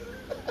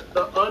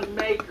 The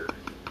Unmaker.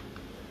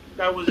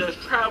 That was just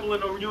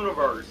traveling the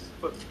universe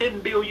for 10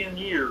 billion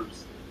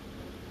years.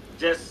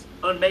 Just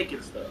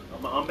unmaking stuff.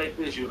 I'm gonna unmake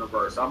this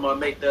universe. I'm gonna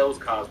make those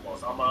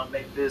cosmos. I'm gonna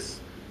unmake this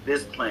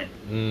planet.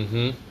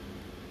 Mm-hmm.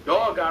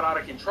 Dog got out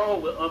of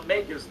control with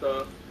unmaking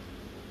stuff.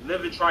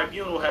 Living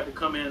Tribunal had to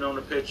come in on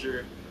the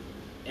picture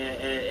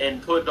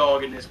and put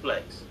Dog in this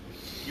place.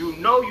 You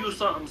know you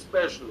something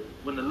special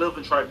when the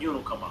Living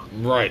Tribunal come out.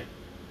 Right.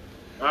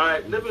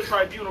 Alright, Living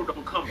Tribunal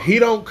don't come out. He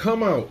don't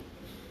come out.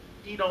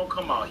 He don't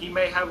come out. He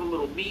may have a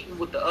little meeting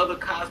with the other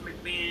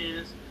cosmic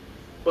beings.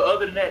 But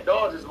other than that,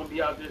 Dog is gonna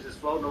be out there just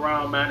floating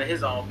around, minding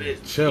his own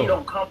business. Chill. He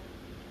don't come.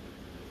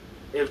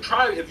 If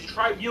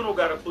Tribunal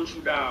gotta put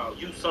you down,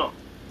 you something.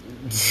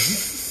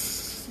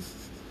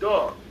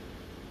 Dog.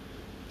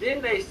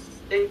 Then they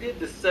did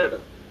the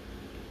setup.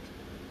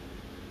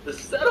 The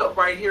setup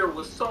right here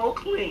was so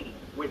clean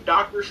with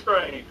Doctor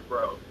Strange,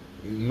 bro.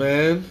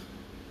 Man.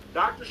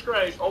 Doctor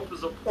Strange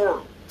opens a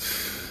portal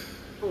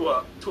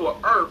to a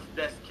Earth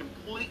that's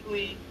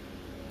completely,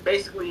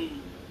 basically,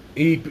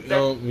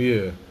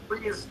 yeah.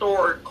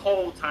 prehistoric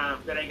cold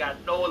times that ain't got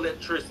no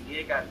electricity,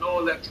 ain't got no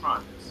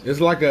electronics.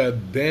 It's like a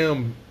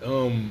damn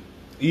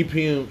EP.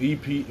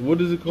 What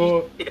is it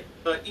called?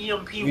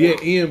 EMP. Yeah,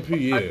 EMP.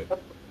 Yeah.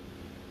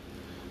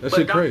 That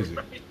shit crazy.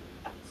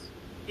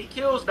 He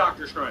kills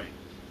Doctor Strange,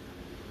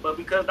 but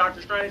because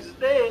Doctor Strange is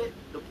dead,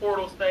 the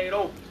portal stayed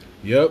open.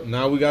 Yep.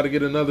 Now we got to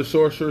get another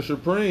Sorcerer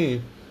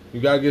Supreme. You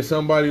got to get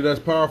somebody that's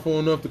powerful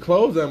enough to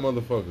close that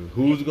motherfucker.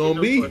 Who's gonna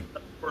be?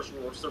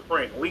 Sorcerer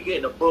Supreme. We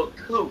getting a book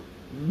too.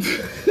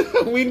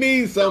 We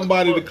need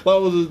somebody to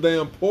close this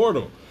damn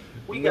portal.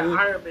 We got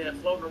Iron Man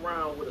floating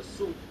around with a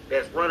suit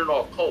that's running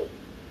off coal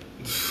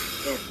and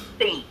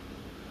steam.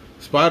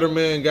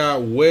 Spider-Man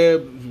got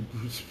web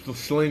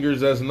slingers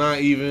that's not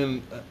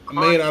even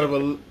made out of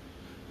a...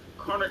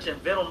 Carnage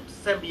and Venom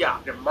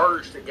symbiote that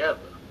merged together.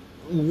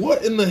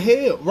 What in the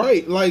hell?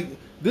 Right, like,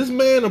 this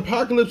man,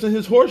 Apocalypse, and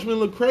his horsemen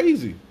look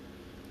crazy.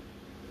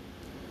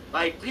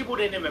 Like, people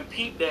didn't even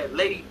peep that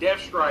Lady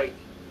Deathstrike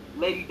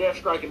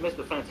and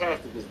Mr.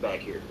 Fantastic is back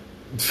here.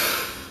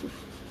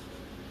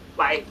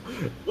 Like,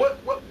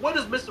 what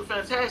is Mr.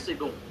 Fantastic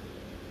doing?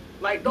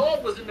 Like,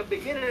 Dog was in the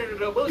beginning of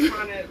the book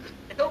trying to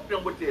help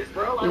them with this,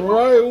 bro. Like,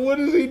 right, what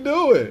is he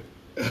doing?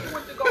 He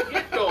went to go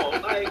get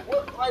Dog. Like,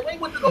 what? Like, they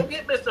went to go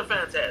get Mr.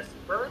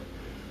 Fantastic, bro.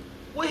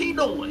 What he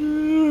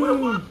doing?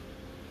 What?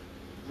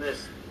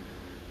 Listen.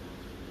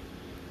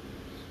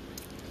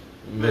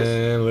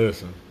 Man,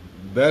 listen.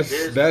 That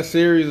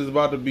series is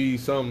about to be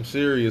something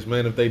serious,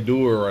 man, if they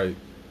do it right.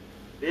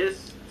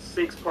 This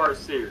 6-part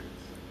series,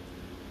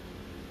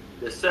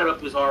 the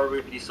setup is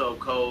already so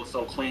cold,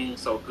 so clean,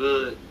 so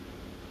good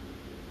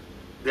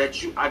that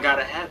I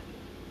gotta have it.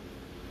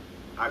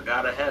 I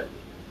gotta have it.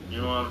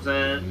 You know what I'm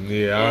saying?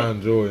 Yeah, I'm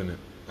enjoying it.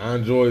 I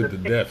enjoyed the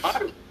depths.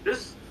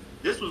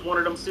 This was one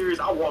of them series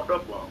I walked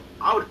up on.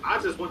 I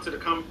just went to the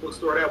comic book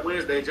store that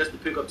Wednesday just to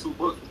pick up 2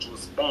 books, which was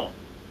Spawn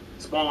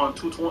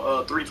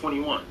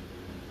 321.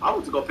 I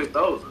went to go pick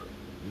those up.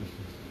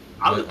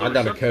 I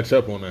gotta catch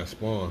up on that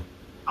Spawn.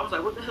 I was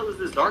like, what the hell is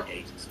this Dark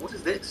Ages? What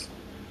is this?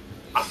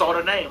 I saw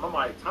the name. I'm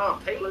like,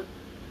 Tom Taylor.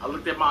 I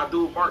looked at my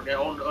dude Mark that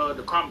owned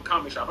the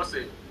comic shop. I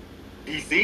said, DC.